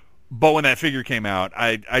 But when that figure came out,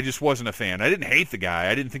 I just wasn't a fan. I didn't hate the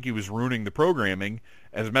guy. I didn't think he was ruining the programming.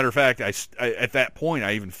 As a matter of fact, I at that point,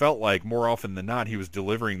 I even felt like more often than not, he was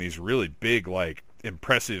delivering these really big, like,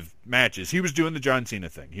 impressive matches. He was doing the John Cena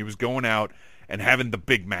thing. He was going out and having the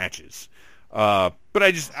big matches. But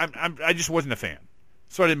I just wasn't a fan.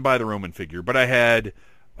 So I didn't buy the Roman figure. But I had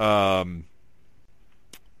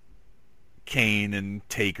Kane and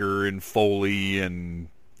Taker and Foley and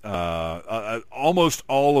almost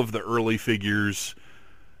all of the early figures.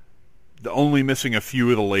 The only missing a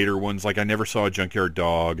few of the later ones. Like I never saw a Junkyard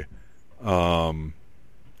Dog.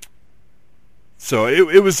 So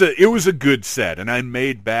it was a good set, and I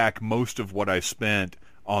made back most of what I spent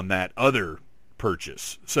on that other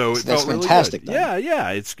purchase. So it that's felt really fantastic. Good. Yeah.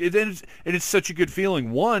 It's such a good feeling.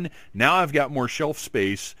 One, now I've got more shelf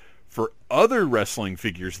space for other wrestling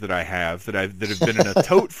figures that I have that have been in a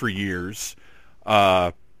tote for years.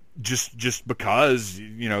 Just because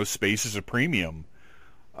space is a premium.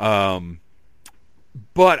 But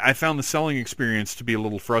I found the selling experience to be a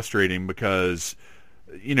little frustrating because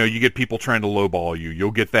you get people trying to lowball you. You'll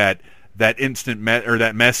get that instant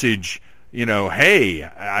that message. Hey,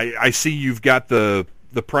 I see you've got the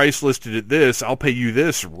price listed at this. I'll pay you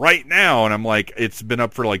this right now. And I'm like, it's been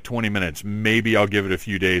up for like 20 minutes. Maybe I'll give it a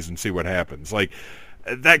few days and see what happens. Like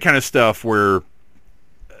that kind of stuff where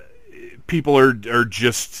people are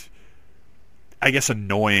just, I guess,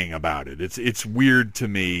 annoying about it. It's weird to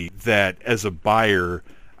me that as a buyer,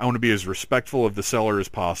 I want to be as respectful of the seller as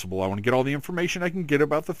possible. I want to get all the information I can get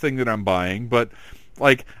about the thing that I'm buying, but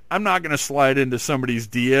like, I'm not going to slide into somebody's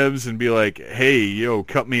DMs and be like, hey,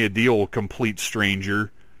 cut me a deal, complete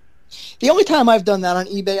stranger. The only time I've done that on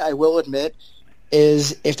eBay, I will admit,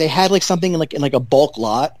 is if they had like something in a bulk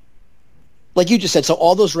lot. Like you just said, so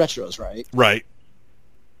all those retros, right? Right.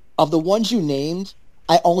 Of the ones you named,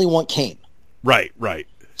 I only want Kane. Right.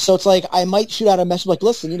 So it's like I might shoot out a message like,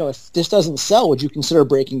 listen, if this doesn't sell, would you consider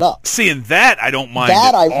breaking up? Seeing that, I don't mind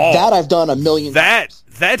that. all. I've done a million times.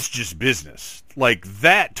 That's just business. Like,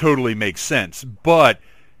 that totally makes sense. But,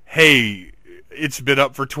 hey, it's been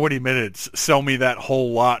up for 20 minutes. Sell me that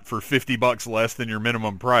whole lot for $50 less than your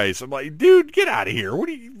minimum price. I'm like, dude, get out of here.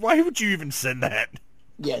 Why would you even send that?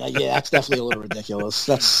 Yeah, that's definitely a little ridiculous.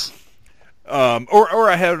 That's or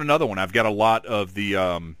I have another one. I've got a lot of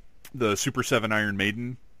the Super 7 Iron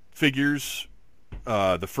Maiden figures,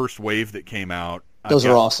 the first wave that came out. Those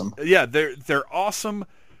are awesome. Yeah, they're awesome.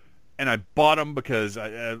 And I bought them because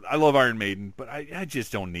I love Iron Maiden, but I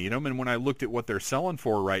just don't need them. And when I looked at what they're selling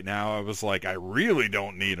for right now, I was like, I really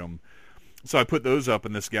don't need them. So I put those up,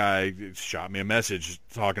 and this guy shot me a message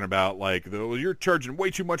talking about, like, well, you're charging way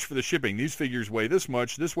too much for the shipping. These figures weigh this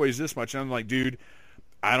much. This weighs this much. And I'm like, dude,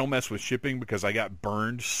 I don't mess with shipping because I got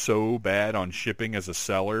burned so bad on shipping as a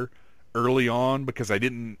seller early on because I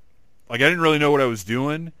didn't really know what I was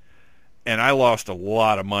doing. And I lost a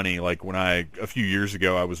lot of money. Like a few years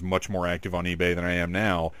ago, I was much more active on eBay than I am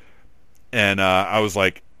now. And I was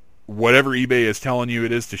like, whatever eBay is telling you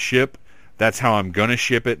it is to ship, that's how I'm going to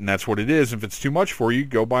ship it, and that's what it is. If it's too much for you,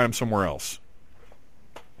 go buy them somewhere else.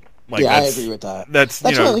 Like, yeah, I agree with that. That's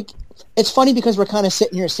it's funny because we're kind of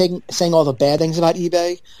sitting here saying all the bad things about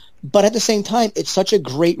eBay, But at the same time, it's such a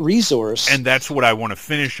great resource. And that's what I want to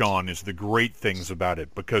finish on, is the great things about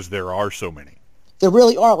it, because there are so many. There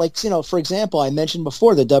really are. Like, for example, I mentioned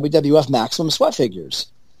before the WWF Maximum Sweat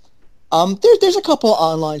figures. There's a couple of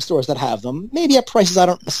online stores that have them, maybe at prices I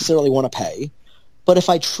don't necessarily want to pay. But if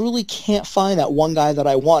I truly can't find that one guy that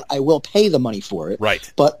I want, I will pay the money for it.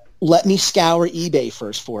 Right. But let me scour eBay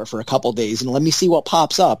first for a couple of days and let me see what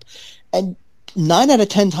pops up. And 9 out of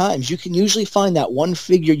 10 times, you can usually find that one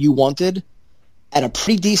figure you wanted at a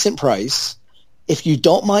pretty decent price. If you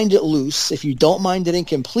don't mind it loose, if you don't mind it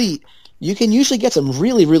incomplete, you can usually get some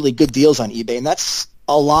really, really good deals on eBay. And that's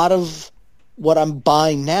a lot of what I'm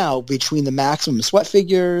buying now, between the Maximum Sweat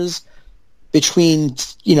figures, between,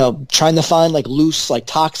 trying to find like loose like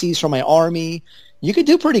Toxies for my army. You could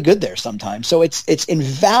do pretty good there sometimes. So it's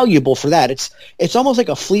invaluable for that. It's almost like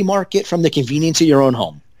a flea market from the convenience of your own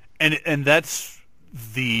home. And that's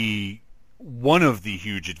one of the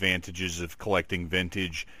huge advantages of collecting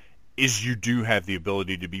vintage, is you do have the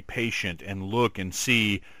ability to be patient and look and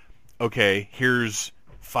see, okay, here's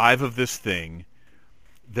 5 of this thing.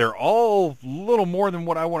 They're all a little more than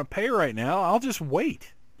what I want to pay right now. I'll just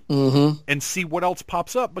wait and see what else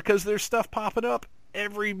pops up, because there's stuff popping up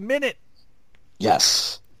every minute.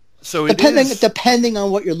 Yes. So depending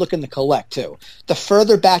on what you're looking to collect too. The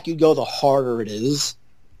further back you go, the harder it is.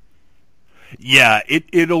 Yeah,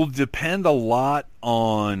 it'll depend a lot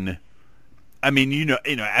on. I mean,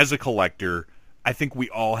 as a collector, I think we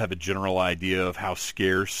all have a general idea of how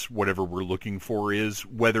scarce whatever we're looking for is,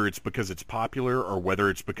 whether it's because it's popular or whether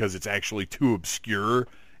it's because it's actually too obscure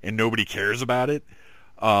and nobody cares about it.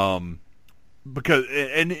 And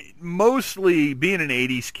mostly, being an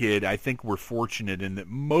 80s kid, I think we're fortunate in that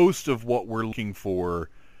most of what we're looking for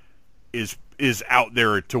is out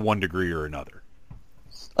there to one degree or another.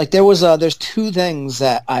 Like there's 2 things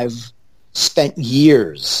that I've spent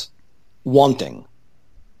years wanting.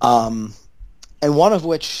 And one of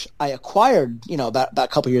which I acquired, about a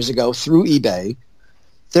couple years ago through eBay.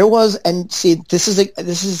 There was, and see,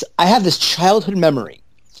 I have this childhood memory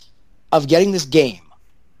of getting this game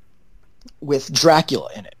with Dracula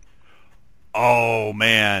in it. Oh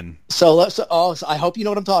man! So I hope you know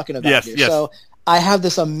what I'm talking about. Yes, here. yes. So I have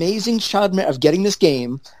this amazing childhood memory of getting this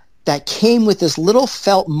game that came with this little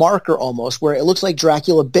felt marker almost, where it looks like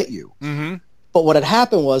Dracula bit you. Mm-hmm. But what had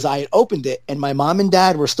happened was I had opened it, and my mom and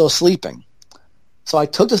dad were still sleeping. So I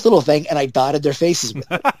took this little thing and I dotted their faces with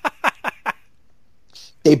it.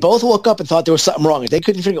 They both woke up and thought there was something wrong. They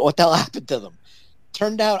couldn't figure out what the hell happened to them.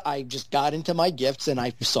 Turned out I just got into my gifts and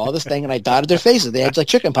I saw this thing and I dotted their faces. They had like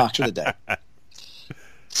chicken pox for the day.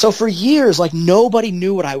 So for years, like, nobody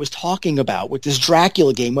knew what I was talking about with this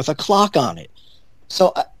Dracula game with a clock on it.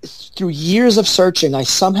 So through years of searching, I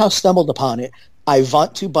somehow stumbled upon it. I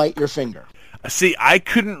want to bite your finger. See, I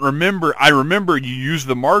couldn't remember. I remember you used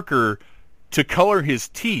the marker to color his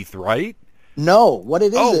teeth, right? No, what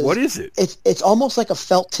it is. Oh, what is it? It's almost like a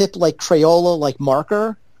felt tip, like Crayola, like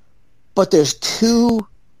marker, but there's 2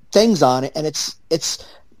 things on it, and it's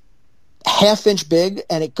half-inch big,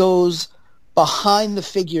 and it goes behind the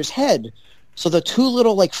figure's head. So the 2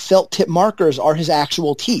 little like felt tip markers are his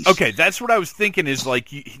actual teeth. Okay, that's what I was thinking, is like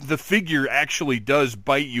the figure actually does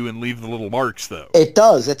bite you and leave the little marks, though. It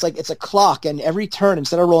does. It's a clock, and every turn,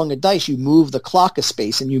 instead of rolling a dice, you move the clock a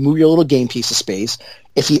space, and you move your little game piece of space.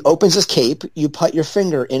 If he opens his cape, you put your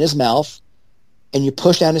finger in his mouth, and you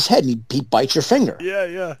push down his head, and he bites your finger. Yeah,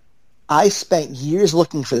 yeah. I spent years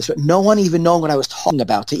looking for this, but no one even knew what I was talking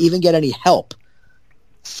about to even get any help.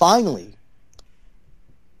 Finally,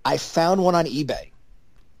 I found one on eBay.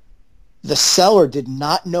 The seller did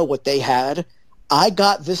not know what they had. I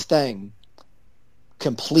got this thing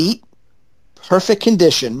complete, perfect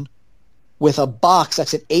condition, with a box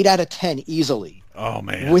that's an 8 out of 10 easily. Oh,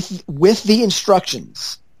 man. With the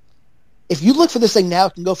instructions. If you look for this thing now,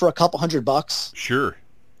 it can go for a couple $100. Sure.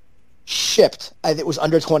 Shipped. It was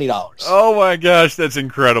under $20. Oh, my gosh, that's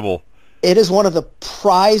incredible. It is one of the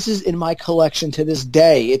prizes in my collection to this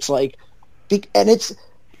day. It's like, and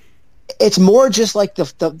it's more just like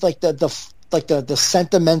the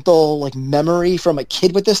sentimental like memory from a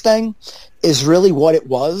kid with this thing is really what it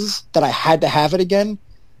was, that I had to have it again.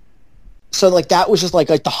 So like that was just like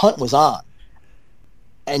the hunt was on,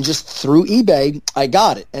 and just through eBay I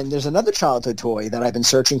got it. And there's another childhood toy that I've been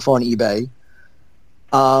searching for on eBay.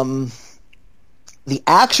 The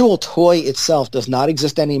actual toy itself does not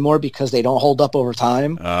exist anymore because they don't hold up over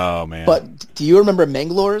time. Oh man! But do you remember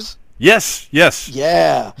Manglores? Yes.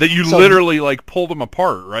 Yeah. That you literally like pulled them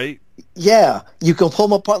apart, right? Yeah, you can pull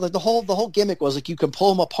them apart. Like the whole gimmick was like you can pull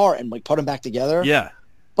them apart and like put them back together. Yeah.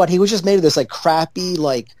 But he was just made of this like crappy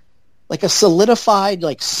like like a solidified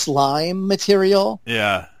like slime material.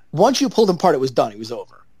 Yeah. Once you pulled him apart, it was done. It was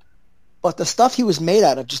over. But the stuff he was made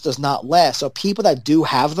out of just does not last. So people that do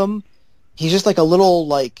have them, he's just like a little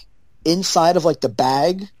like inside of like the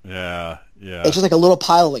bag. Yeah. Yeah. It's just like a little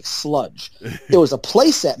pile of like sludge. There was a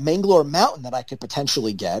playset, Mangalore Mountain, that I could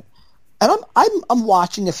potentially get. And I'm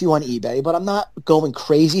watching a few on eBay, but I'm not going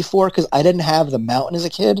crazy for it because I didn't have the mountain as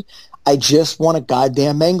a kid. I just want a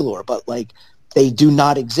goddamn Mangalore, but like they do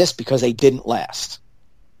not exist because they didn't last.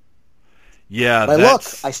 Yeah, but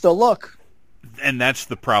I still look. And that's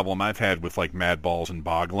the problem I've had with like Mad Balls and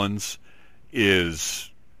Boglins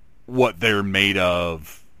is what they're made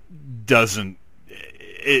of doesn't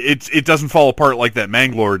it doesn't fall apart like that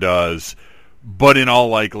Mangalore does, but in all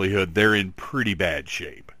likelihood they're in pretty bad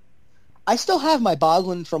shape. I still have my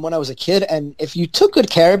Boglin from when I was a kid, and if you took good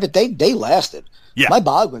care of it, they lasted. Yeah. My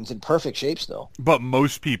Boglin's in perfect shape still. But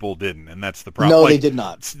most people didn't, and that's the problem. No, like, they did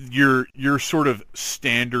not. Your sort of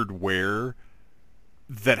standard wear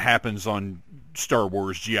that happens on Star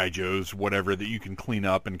Wars, G.I. Joes, whatever, that you can clean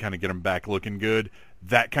up and kind of get them back looking good,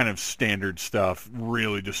 that kind of standard stuff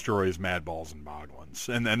really destroys Mad Balls and Boglins.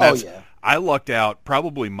 And that's, I lucked out.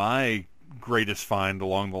 Probably my greatest find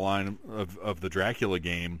along the line of the Dracula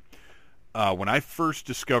game, when I first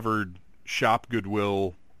discovered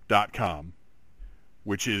shopgoodwill.com,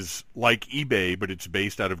 which is like eBay, but it's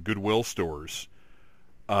based out of Goodwill stores.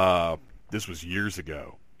 This was years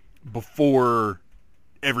ago, before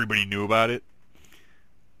everybody knew about it.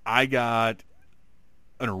 I got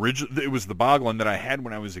an original. It was the Boglin that I had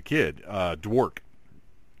when I was a kid, Dwork.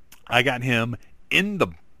 I got him in the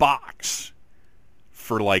box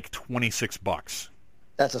for like $26.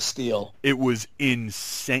 That's a steal. It was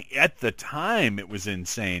insane. At the time, it was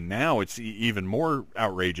insane. Now it's even more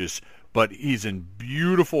outrageous, but he's in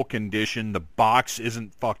beautiful condition. The box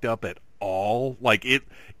isn't fucked up at all. Like it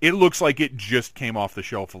looks like it just came off the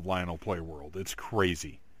shelf of Lionel Playworld. It's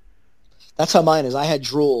crazy. That's how mine is. I had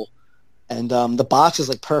Drool, and the box is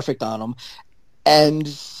like perfect on him. And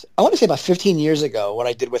I want to say about 15 years ago, what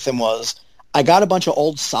I did with him was I got a bunch of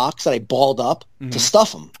old socks that I balled up to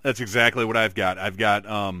stuff them. That's exactly what I've got. I've got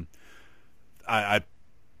I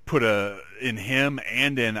put in him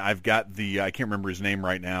and in I've got the I can't remember his name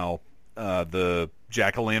right now, the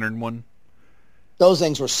jack-o'-lantern one. Those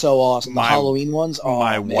things were so awesome. The Halloween ones. Oh,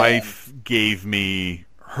 my man. wife gave me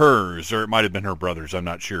hers, or it might have been her brother's. I'm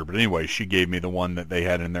not sure, but anyway, she gave me the one that they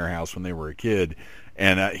had in their house when they were a kid,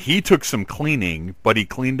 and he took some cleaning, but he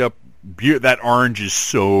cleaned up. That orange is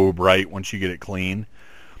so bright once you get it clean.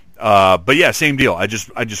 But yeah, same deal. I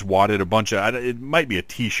just wadded a bunch of. It might be a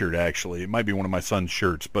T-shirt actually. It might be one of my son's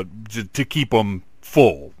shirts, but to keep them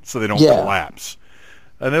full so they don't collapse.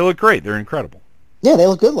 And they look great. They're incredible. Yeah, they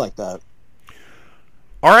look good like that.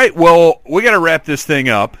 All right. Well, we got to wrap this thing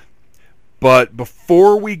up. But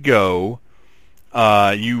before we go,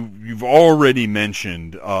 you've already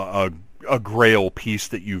mentioned a Grail piece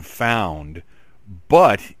that you've found.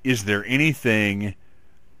 But is there anything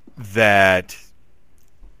that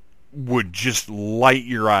would just light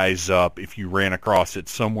your eyes up if you ran across it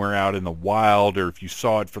somewhere out in the wild, or if you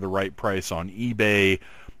saw it for the right price on eBay?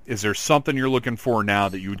 Is there something you're looking for now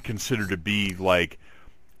that you would consider to be like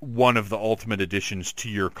one of the ultimate additions to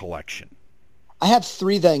your collection? I have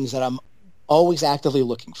 3 things that I'm always actively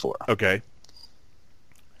looking for. Okay.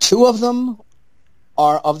 2 of them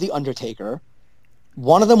are of The Undertaker.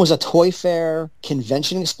 One of them was a Toy Fair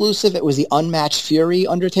convention exclusive. It was the Unmatched Fury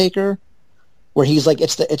Undertaker, where he's like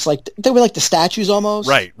it's like they were like the statues almost.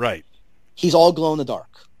 Right. He's all glow in the dark.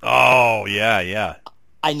 Oh yeah.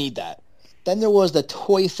 I need that. Then there was the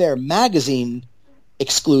Toy Fair magazine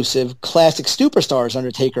exclusive Classic Superstars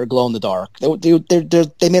Undertaker glow in the dark.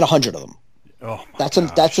 They made 100 of them. Oh, that's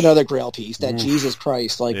another Grail piece. That Jesus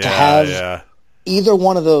Christ, like yeah, to have yeah. either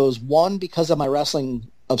one of those. One, because of my wrestling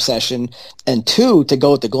obsession, and 2, to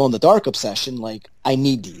go with the glow in the dark obsession. Like, I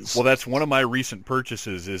need these. Well, that's one of my recent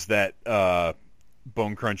purchases is that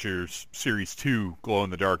Bone Crunchers Series 2 glow in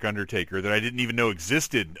the dark Undertaker that I didn't even know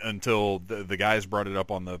existed until the guys brought it up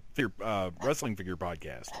on the wrestling figure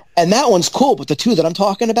podcast. And that one's cool, but the 2 that I'm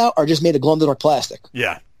talking about are just made of glow in the dark plastic.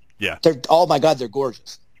 Yeah. Oh my God, they're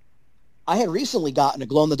gorgeous. I had recently gotten a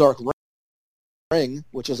glow in the dark ring,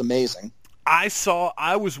 which is amazing.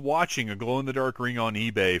 I was watching a glow-in-the-dark ring on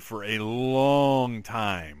eBay for a long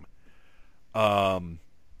time.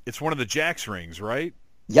 It's one of the Jax rings, right?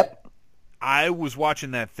 Yep. I was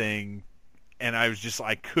watching that thing, and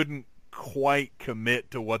I couldn't quite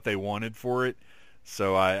commit to what they wanted for it,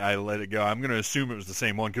 so I let it go. I'm going to assume it was the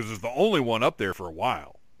same one, because it was the only one up there for a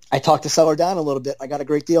while. I talked the seller down a little bit. I got a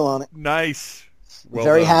great deal on it. Nice. Well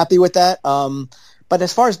Very done. happy with that. But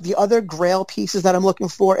as far as the other Grail pieces that I'm looking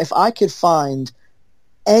for, if I could find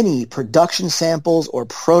any production samples or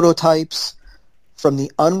prototypes from the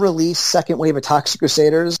unreleased second wave of Toxic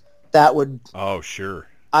Crusaders, that would... Oh, sure.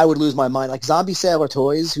 I would lose my mind. Like Zombie Sailor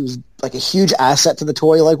Toys, who's like a huge asset to the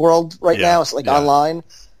toy like world right now. It's like online.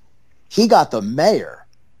 He got the Mayor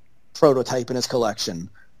prototype in his collection.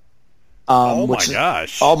 Oh my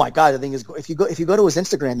gosh! Oh my god! The thing is, if you go to his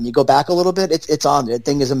Instagram and you go back a little bit, it's on there. The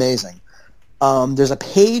thing is amazing. There's a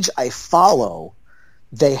page I follow.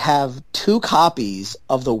 They have 2 copies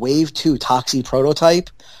of the Wave 2 Toxie prototype,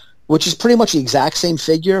 which is pretty much the exact same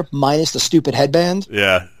figure minus the stupid headband.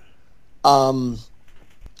 Yeah.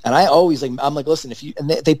 And I always I'm like, listen, if you, and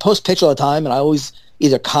they post pictures all the time, and I always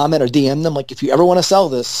either comment or DM them, like, if you ever want to sell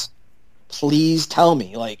this, please tell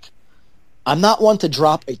me. Like, I'm not one to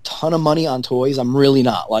drop a ton of money on toys. I'm really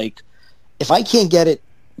not. Like, if I can't get it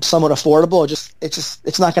somewhat affordable,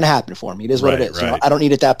 it's not going to happen for me. It is what it is. Right. You know, I don't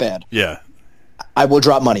need it that bad. Yeah. I will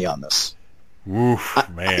drop money on this. Oof,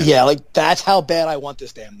 man. Yeah, like, that's how bad I want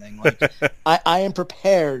this damn thing. Like, I am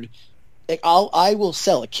prepared. Like, I will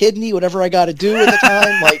sell a kidney, whatever I got to do at the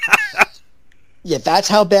time. Like, yeah, that's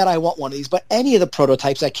how bad I want one of these. But any of the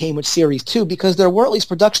prototypes that came with Series 2, because there were at least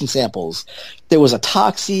production samples. There was a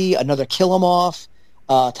Toxie, another Kill 'Em Off,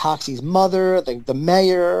 Toxie's mother, the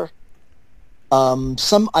Mayor,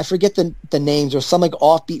 some, I forget the names, or some like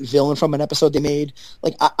offbeat villain from an episode they made.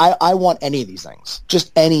 Like, I want any of these things.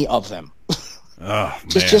 Just any of them. Oh,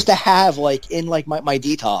 just to have, like, in like my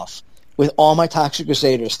DTOF with all my Toxic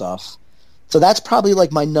Crusader stuff. So that's probably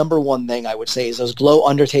like my number one thing I would say is those Glow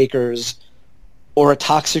Undertakers or a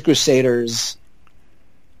Toxic Crusaders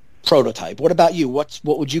prototype. What about you? What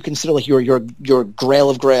would you consider like your Grail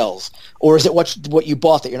of Grails, or is it what you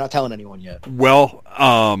bought that you're not telling anyone yet? Well,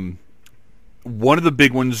 one of the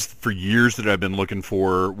big ones for years that I've been looking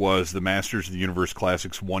for was the Masters of the Universe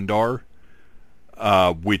Classics Wondar,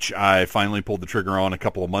 which I finally pulled the trigger on a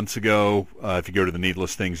couple of months ago. If you go to the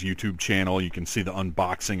Needless Things YouTube channel, you can see the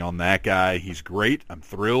unboxing on that guy. He's great. I'm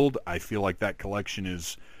thrilled. I feel like that collection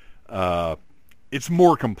is it's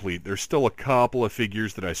more complete. There's still a couple of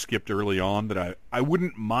figures that I skipped early on that I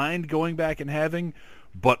wouldn't mind going back and having,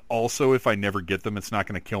 but also if I never get them, it's not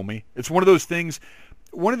going to kill me. It's one of those things.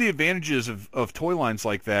 One of the advantages of toy lines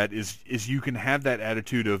like that is you can have that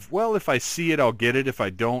attitude of, well, if I see it, I'll get it. If I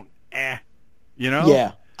don't, you know?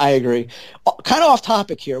 Yeah, I agree. Kind of off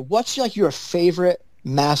topic here. What's like your favorite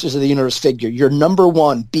Masters of the Universe figure? Your number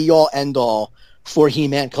one be-all, end-all for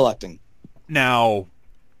He-Man collecting? Now,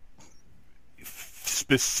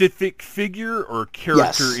 specific figure or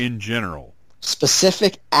character in general?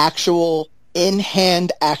 Specific, actual,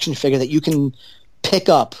 in-hand action figure that you can pick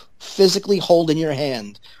up, physically hold in your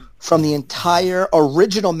hand from the entire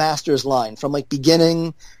original Masters line, from like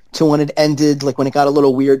beginning to when it ended, like when it got a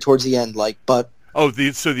little weird towards the end, like, but... Oh,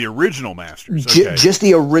 so the original Masters, okay. Just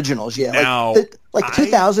the originals, yeah. Now, like the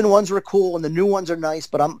 2000 ones were cool, and the new ones are nice,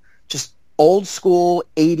 but I'm just old school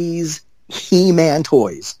 80s He-Man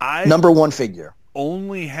toys. Number one figure.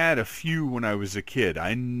 Only had a few when I was a kid.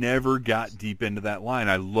 I never got deep into that line.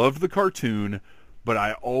 I loved the cartoon, but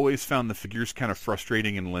I always found the figures kind of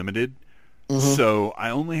frustrating and limited. Mm-hmm. So I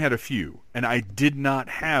only had a few, and I did not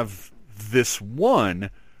have this one,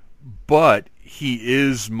 but he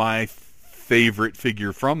is my favorite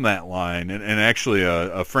figure from that line. And actually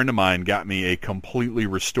a friend of mine got me a completely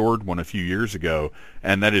restored one a few years ago,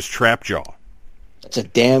 and that is Trapjaw. That's a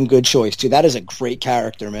damn good choice, too. That is a great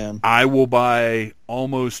character, man. I will buy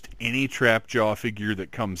almost any Trapjaw figure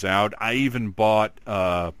that comes out. I even bought,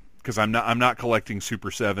 because I'm not collecting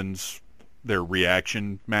Super 7s, their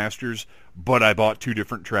reaction masters, but I bought 2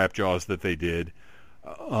 different Trapjaws that they did.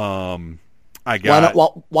 Why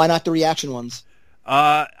not the reaction ones?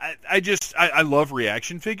 I love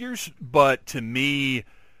reaction figures, but to me,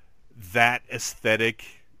 that aesthetic,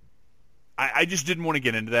 I just didn't want to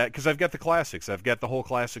get into that because I've got the classics. I've got the whole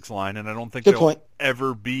classics line, and I don't think there'll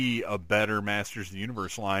ever be a better Masters of the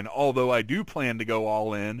Universe line, although I do plan to go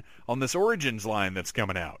all in on this Origins line that's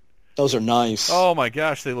coming out. Those are nice. Oh, my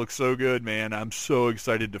gosh, they look so good, man. I'm so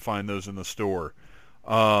excited to find those in the store.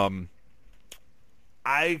 That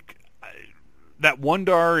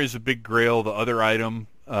Wondar is a big grail. The other item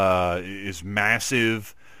is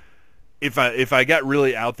massive. If I got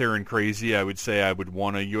really out there and crazy, I would say I would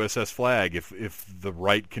want a USS Flag if the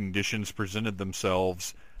right conditions presented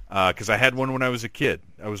themselves. Because I had one when I was a kid.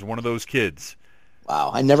 I was one of those kids.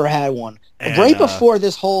 Wow, I never had one. And, right before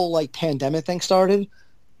this whole like pandemic thing started,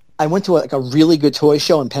 I went to a really good toy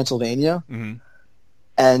show in Pennsylvania, mm-hmm.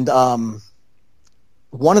 and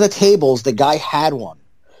one of the tables, the guy had one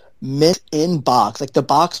mint in box. Like the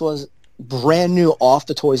box was brand new off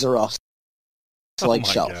the Toys R Us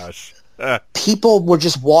shelf. Gosh. People were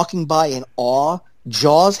just walking by in awe,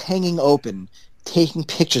 jaws hanging open, taking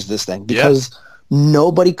pictures of this thing because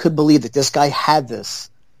nobody could believe that this guy had this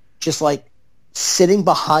just like sitting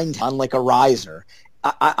behind him on like a riser.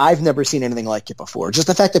 I've never seen anything like it before. Just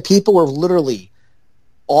the fact that people were literally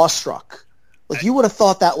awestruck. Like you would have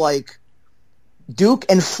thought that like Duke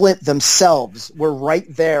and Flint themselves were right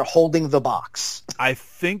there holding the box. I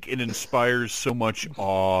think it inspires so much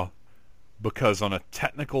awe because on a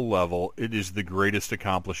technical level, it is the greatest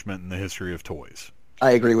accomplishment in the history of toys.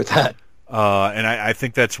 I agree with that. And I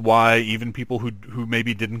think that's why even people who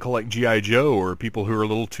maybe didn't collect G.I. Joe or people who are a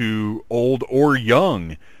little too old or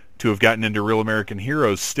young to have gotten into Real American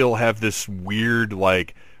Heroes still have this weird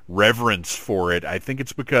like reverence for it. I think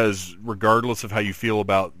it's because regardless of how you feel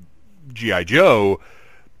about G.I. Joe,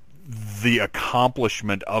 the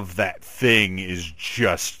accomplishment of that thing is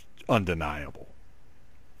just undeniable.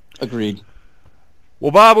 Agreed.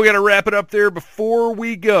 Well, Bob, we got to wrap it up there. Before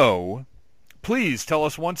we go, please tell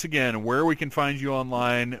us once again where we can find you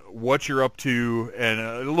online, what you're up to, and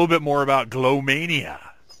a little bit more about Glowmania.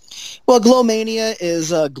 Well, Glowmania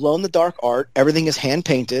is glow-in-the-dark art. Everything is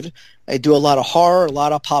hand-painted. I do a lot of horror, a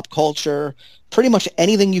lot of pop culture. Pretty much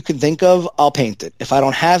anything you can think of, I'll paint it. If I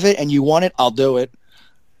don't have it and you want it, I'll do it.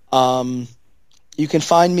 You can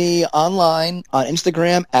find me online on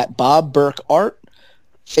Instagram at Bob Burke Art.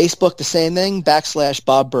 Facebook, the same thing,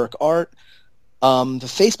 /Bob Burke Art. The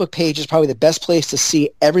Facebook page is probably the best place to see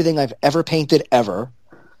everything I've ever painted ever.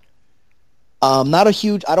 I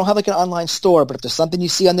don't have like an online store, but if there's something you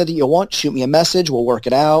see on there that you want, shoot me a message. We'll work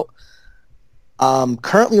it out.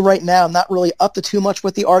 Currently right now, I'm not really up to too much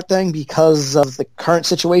with the art thing because of the current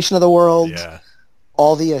situation of the world. Yeah.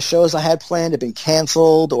 All the shows I had planned have been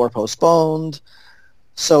canceled or postponed.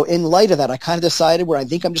 So in light of that, I kind of decided where I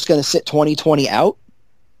think I'm just going to sit 2020 out.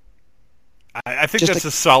 I think that's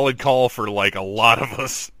a solid call for like a lot of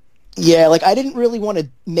us. Yeah, like I didn't really want to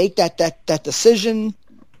make that decision,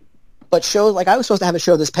 but shows like I was supposed to have a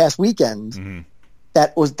show this past weekend.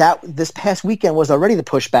 Mm-hmm. This past weekend was already the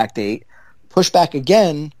pushback date. Pushback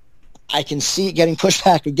again, I can see it getting pushed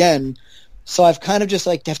back again. So I've kind of just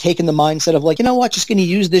like have taken the mindset of like, you know what, just going to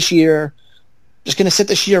use this year. Just going to sit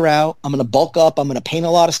this year out. I'm going to bulk up. I'm going to paint a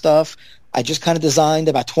lot of stuff. I just kind of designed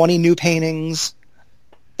about 20 new paintings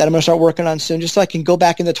that I'm going to start working on soon, just so I can go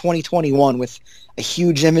back into 2021 with a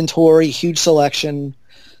huge inventory, huge selection.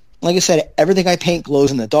 Like I said, everything I paint glows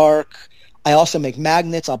in the dark. I also make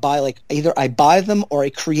magnets. I'll buy like either I buy them or I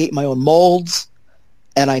create my own molds,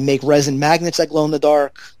 and I make resin magnets that glow in the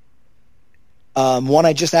dark. One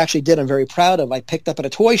I just actually did, I'm very proud of. I picked up at a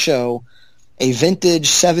toy show a vintage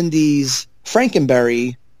 70s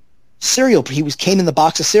Frankenberry cereal. Came in the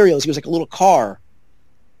box of cereals. He was like a little car.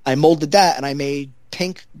 I molded that, and I made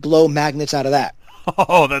pink glow magnets out of that.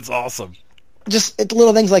 Oh, that's awesome. Just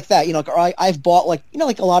little things like that. You know, I've bought like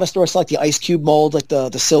a lot of stores sell like the ice cube mold, like the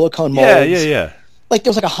silicone molds. Yeah. Like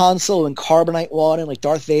there's like a Han Solo and carbonite one and like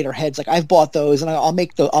Darth Vader heads. Like I've bought those, and I'll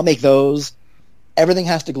make those. Everything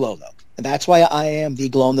has to glow though, and that's why I am the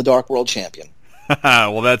glow in the dark world champion.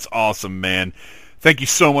 Well, that's awesome, man. Thank you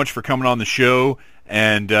so much for coming on the show,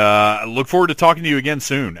 and I look forward to talking to you again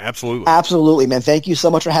soon. Absolutely. Absolutely, man. Thank you so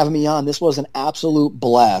much for having me on. This was an absolute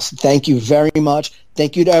blast. Thank you very much.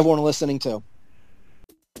 Thank you to everyone listening, too.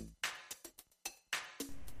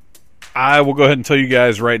 I will go ahead and tell you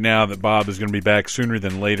guys right now that Bob is going to be back sooner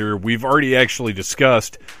than later. We've already actually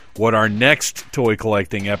discussed what our next toy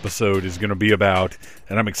collecting episode is going to be about,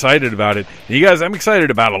 and I'm excited about it. And you guys, I'm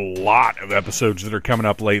excited about a lot of episodes that are coming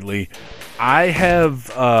up lately. I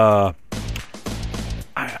have, I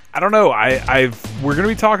don't know, we're going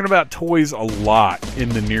to be talking about toys a lot in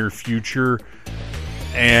the near future,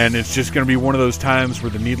 and it's just going to be one of those times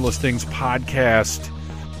where the Needless Things podcast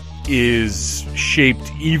is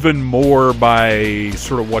shaped even more by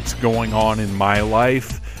sort of what's going on in my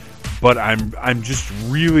life, but I'm just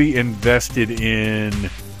really invested in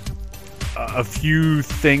a few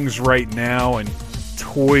things right now, and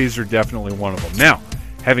toys are definitely one of them. Now,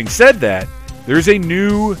 having said that, there's a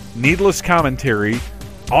new Needless commentary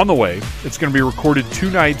on the way. It's going to be recorded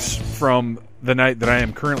 2 nights from the night that I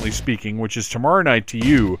am currently speaking, which is tomorrow night to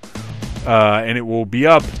you, and it will be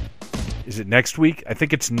up. Is it next week? I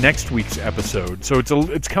think it's next week's episode. So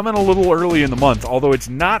it's coming a little early in the month, although it's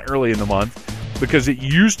not early in the month because it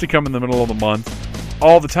used to come in the middle of the month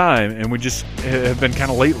all the time, and we just have been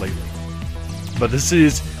kind of late lately. But this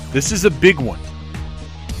is a big one.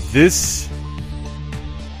 This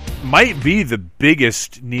might be the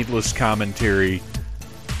biggest Needless commentary,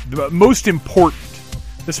 the most important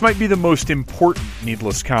This might be the most important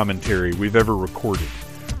Needless Commentary we've ever recorded.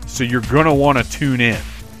 So you're going to want to tune in.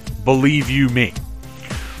 Believe you me.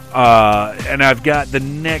 And I've got the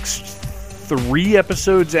next 3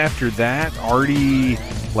 episodes after that already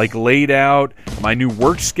laid out. My new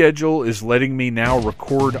work schedule is letting me now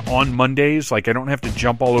record on Mondays. I don't have to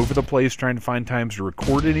jump all over the place trying to find times to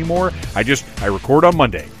record anymore. I record on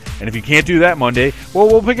Monday. And if you can't do that Monday, well,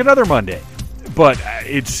 we'll pick another Monday. But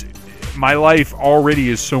my life already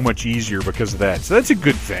is so much easier because of that. So that's a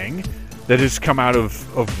good thing that has come out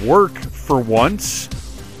of work for once.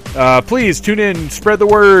 Please tune in, spread the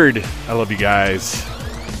word. I love you guys.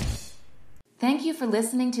 Thank you for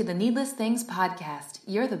listening to the Needless Things podcast.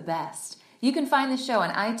 You're the best. You can find the show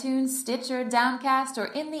on iTunes, Stitcher, Downcast, or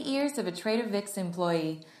in the ears of a Trader Vic's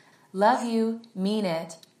employee. Love you, mean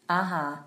it.